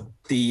 But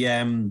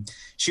the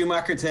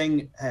Schumacher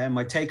thing,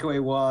 my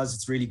takeaway was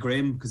it's really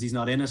grim because he's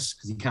not in it,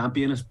 because he can't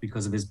be in it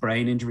because of his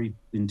brain injury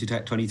in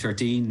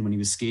 2013 when he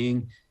was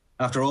skiing.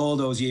 After all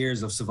those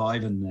years of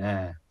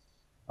surviving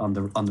on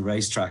the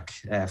racetrack,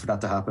 for that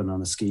to happen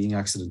on a skiing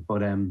accident.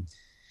 But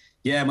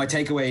yeah, my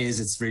takeaway is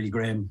it's really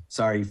grim.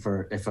 Sorry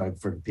for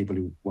people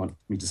who want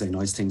me to say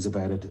nice things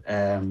about it.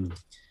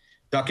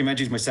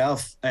 Documentaries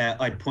myself,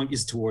 I'd point you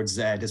towards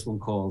there's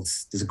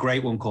a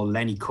great one called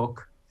Lenny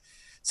Cook.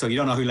 So you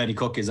don't know who Lenny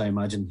Cook is, I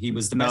imagine. He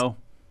was the best.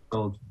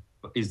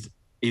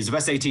 He's the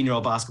best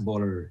 18-year-old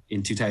basketballer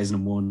in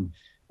 2001.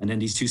 And then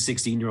these two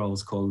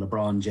 16-year-olds called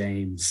LeBron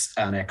James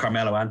and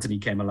Carmelo Anthony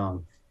came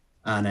along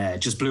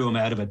and just blew him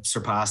out of it,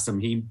 surpassed him.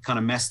 He kind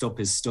of messed up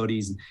his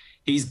studies.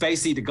 He's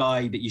basically the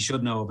guy that you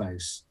should know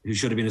about, who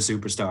should have been a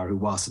superstar, who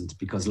wasn't,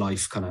 because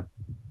life kind of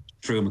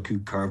threw him a coup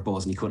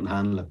curveballs and he couldn't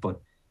handle it. But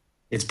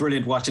it's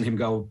brilliant watching him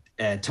go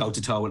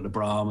toe-to-toe with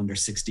LeBron when they're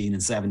 16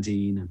 and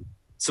 17. And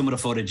some of the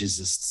footage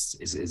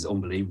is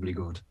unbelievably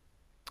good.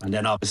 And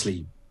then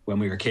obviously when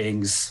we were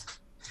kings,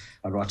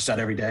 I'd watch that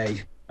every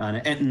day.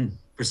 And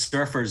for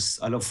surfers,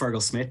 I love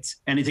Fergal Smith.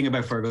 Anything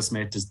about Fergal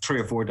Smith, there's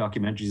 3 or 4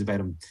 documentaries about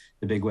him,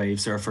 the big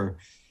wave surfer,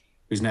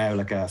 who's now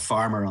like a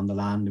farmer on the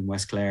land in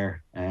West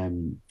Clare.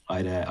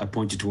 I'd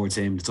point you towards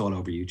him. It's all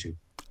over YouTube.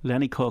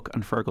 Lenny Cook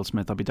and Fergal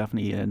Smith. I'll be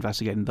definitely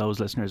investigating those,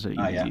 listeners.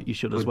 You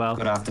should as well.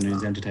 Good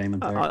afternoon's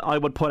entertainment there. I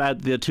would put out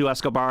the 2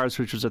 Escobars,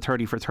 which was a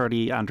 30 for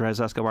 30,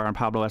 Andres Escobar and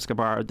Pablo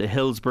Escobar. The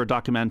Hillsborough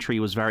documentary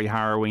was very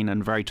harrowing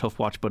and very tough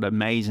watch, but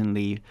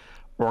amazingly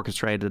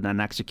orchestrated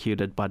and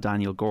executed by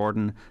Daniel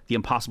Gordon. The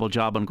Impossible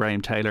Job on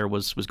Graham Taylor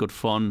was good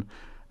fun.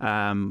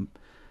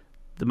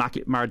 The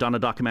Maradona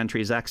documentary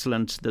is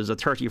excellent. There's a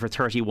 30 for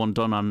 30 one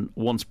done on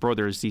Once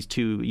Brothers, these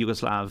 2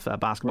 Yugoslav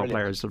basketball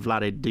players,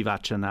 Vlade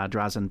Divac and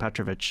Drazen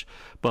Petrovic,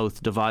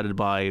 both divided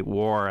by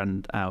war,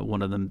 and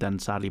one of them then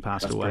sadly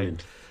passed away.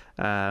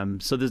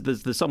 So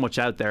there's so much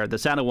out there. The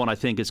Senna one, I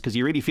think, is because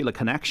you really feel a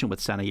connection with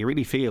Senna. You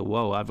really feel,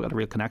 whoa, I've got a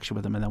real connection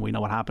with him. And then we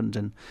know what happened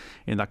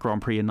in that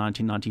Grand Prix in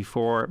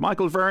 1994.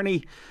 Michael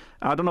Verney,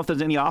 I don't know if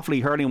there's any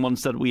Offaly hurling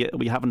ones that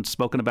we haven't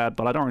spoken about,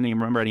 but I don't really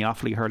remember any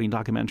Offaly hurling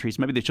documentaries.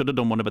 Maybe they should have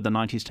done one about the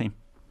 90s team.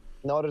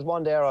 No, there's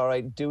one there, all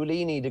right.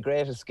 Doolini, The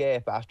Great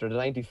Escape, after the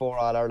 94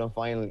 All-Ireland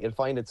final. You'll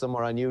find it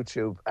somewhere on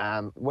YouTube.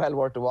 Well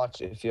worth a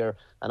watch if you're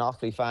an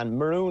Offaly fan.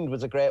 Marooned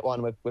was a great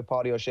one with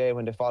Paddy O'Shea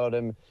when they followed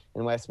him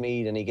in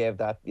Westmeath, and he gave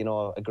that,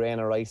 a grain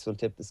of rice will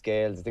tip the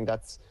scales. I think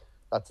that's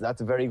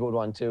a very good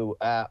one too.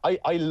 I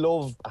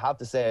have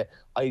to say,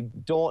 I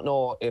don't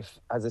know if,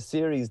 as a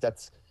series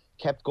that's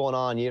kept going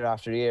on year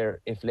after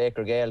year, if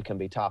Laker Gale can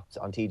be topped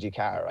on TG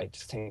Carr. I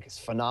just think it's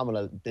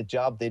phenomenal, the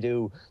job they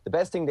do. The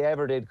best thing they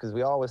ever did, because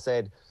we always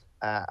said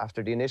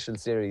after the initial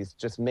series,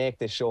 just make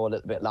this show a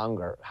little bit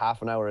longer.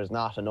 Half an hour is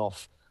not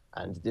enough.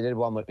 And they did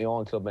one with my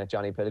own clubmate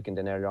Johnny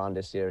Pilkington earlier on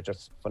this year,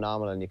 just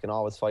phenomenal. And you can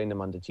always find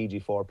them on the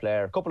TG4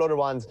 player. A couple other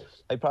ones,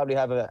 I probably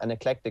have an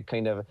eclectic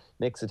kind of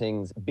mix of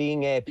things.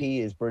 Being AP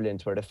is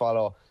brilliant, where they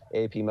follow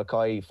AP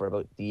McCoy for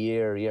about the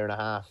year and a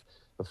half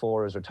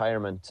before his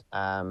retirement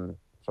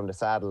from the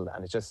saddle.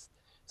 And it's just,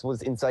 it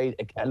was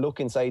a look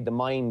inside the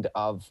mind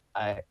of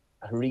a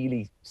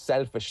really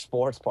selfish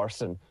sports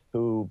person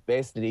who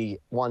basically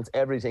wants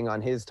everything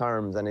on his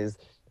terms, and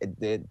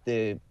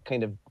the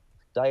kind of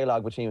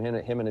dialogue between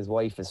him and his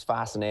wife is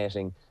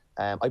fascinating.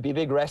 I'd be a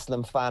big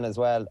wrestling fan as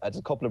well. There's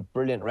a couple of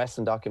brilliant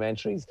wrestling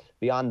documentaries.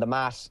 Beyond the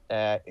Mat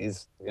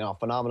is a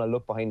phenomenal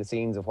look behind the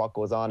scenes of what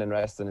goes on in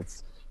wrestling.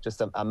 It's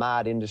just a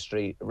mad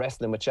industry.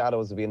 Wrestling with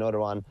Shadows would be another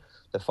one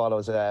that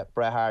follows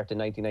Bret Hart in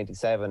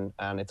 1997,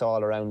 and it's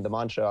all around the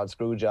Montreal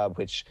Screwjob,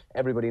 which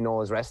everybody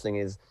knows wrestling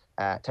is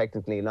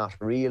technically not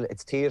real.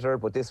 It's theatre,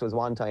 but this was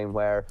one time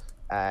where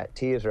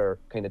theatre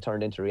kind of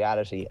turned into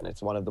reality, and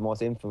it's one of the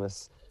most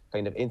infamous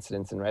kind of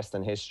incidents in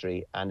wrestling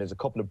history. And there's a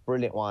couple of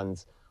brilliant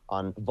ones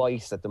on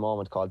Vice at the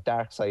moment called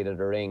Dark Side of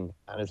the Ring,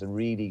 and there's a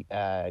really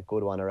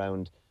good one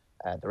around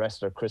the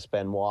wrestler Chris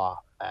Benoit,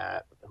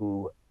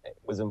 who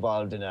was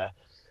involved in a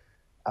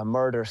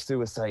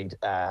murder-suicide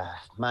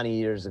many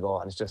years ago,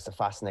 and it's just a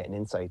fascinating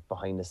insight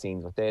behind the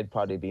scenes. But they'd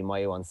probably be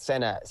my one.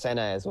 Senna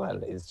as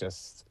well is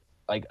just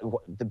like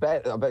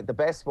the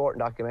best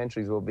sporting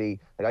documentaries will be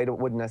like,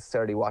 wouldn't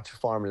necessarily watch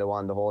Formula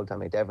One the whole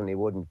time. I definitely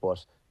wouldn't,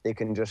 but they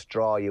can just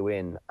draw you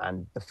in,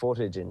 and the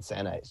footage in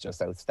Senna is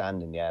just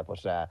outstanding. Yeah,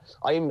 but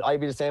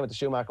I'd be the same with the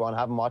Schumacher one. I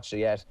haven't watched it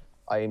yet.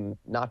 I'm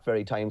not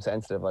very time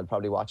sensitive. I'll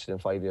probably watch it in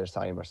 5 years'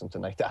 time or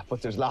something like that.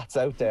 But there's lots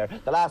out there.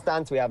 The Last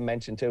Dance we haven't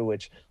mentioned too,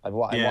 which I'm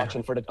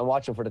watching for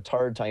the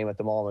third time at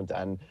the moment,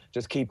 and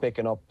just keep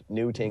picking up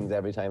new things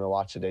every time I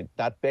watch it.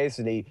 That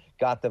basically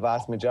got the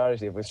vast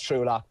majority of it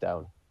through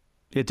lockdown.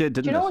 It did, didn't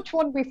it? Do you know which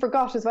one we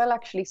forgot as well,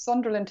 actually?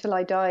 Sunderland Till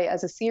I Die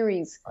as a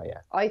series. Oh, yeah.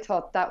 I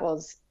thought that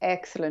was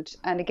excellent.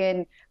 And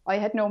again, I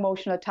had no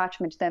emotional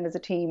attachment to them as a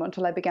team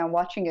until I began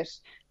watching it.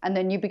 And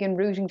then you begin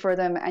rooting for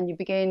them, and you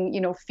begin,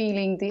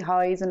 feeling the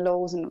highs and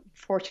lows. And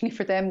fortunately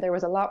for them, there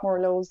was a lot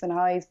more lows than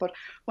highs. But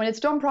when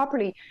it's done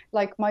properly,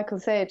 like Michael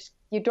said,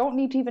 you don't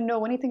need to even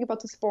know anything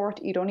about the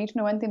sport. You don't need to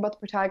know anything about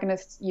the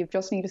protagonists. You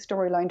just need a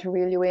storyline to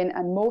reel you in.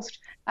 And most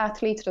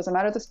athletes, it doesn't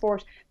matter the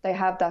sport, they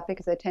have that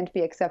because they tend to be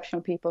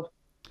exceptional people.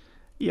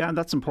 Yeah, and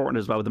that's important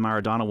as well with the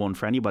Maradona one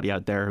for anybody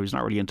out there who's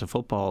not really into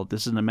football.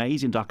 This is an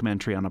amazing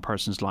documentary on a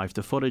person's life.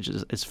 The footage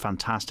is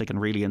fantastic and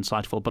really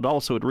insightful, but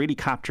also it really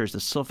captures the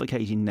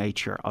suffocating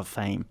nature of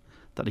fame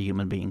that a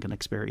human being can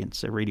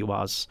experience. It really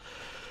was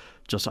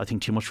just, I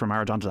think, too much for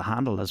Maradona to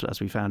handle, as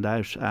we found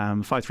out.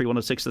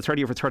 53106, the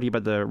 30 over 30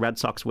 about the Red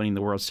Sox winning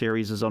the World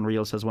Series is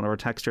unreal, says one of our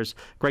texters.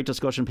 Great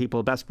discussion,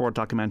 people. Best sport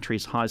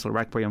documentaries, Heysel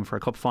Requiem for a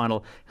Cup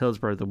final,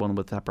 Hillsborough, the one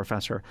with that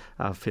Professor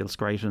Phil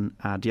Scraton,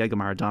 Diego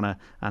Maradona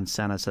and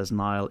Senna, says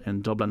Niall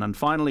in Dublin. And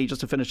finally,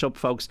 just to finish up,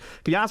 folks,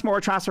 can you ask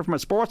Máire-Treasa from a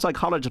sports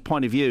psychologist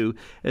point of view,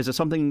 is there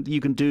something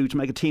you can do to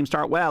make a team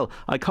start well?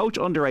 I coach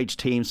underage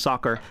teams,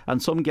 soccer,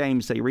 and some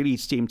games they really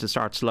seem to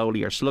start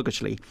slowly or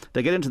sluggishly.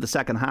 They get into the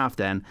second half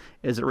then.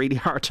 Is it really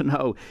hard to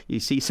know? You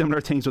see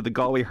similar things with the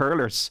Galway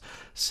hurlers,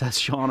 says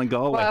Sean in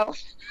Galway. Wow.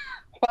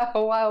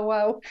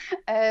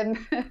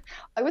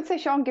 I would say,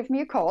 Sean, give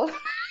me a call.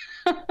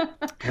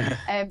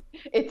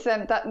 It's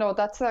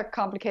that's a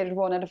complicated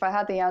one, and if I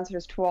had the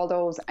answers to all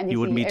those, and you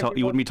wouldn't be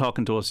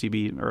talking to us, you'd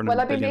be earning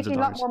I'd be millions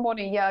making of a lot more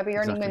money. I'd be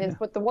earning millions.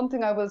 But the one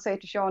thing I will say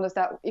to Sean is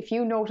that if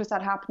you notice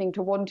that happening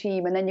to one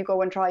team and then you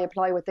go and try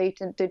apply what they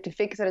did to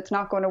fix it, it's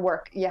not going to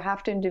work. You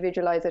have to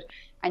individualise it,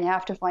 and you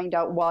have to find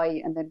out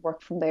why and then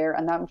work from there.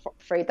 And I'm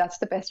afraid that's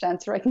the best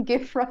answer I can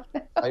give right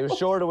now. I was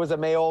sure there was a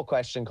Mayo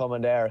question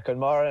coming there. Could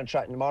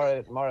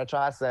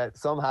Máire-Treasa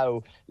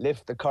somehow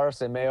lift the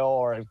curse in Mayo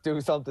or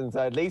do something? So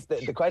at least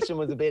the question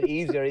was a bit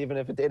easier, even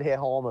if it did hit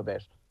home a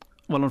bit.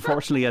 Well,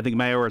 unfortunately, I think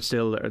Mayo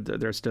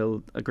they're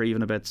still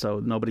grieving a bit,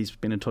 so nobody's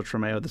been in touch from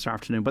Mayo this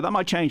afternoon. But that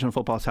might change on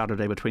Football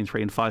Saturday between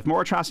 3 and 5.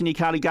 Máire-Treasa,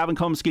 Nic-Cheallaigh, Gavin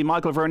Cummiskey,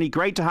 Michael Verney,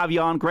 great to have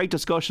you on. Great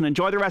discussion.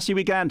 Enjoy the rest of your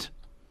weekend.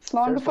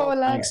 Slán go fóill.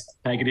 Thanks.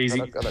 Take it easy.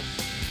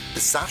 The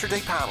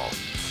Saturday panel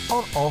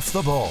on Off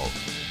the Ball.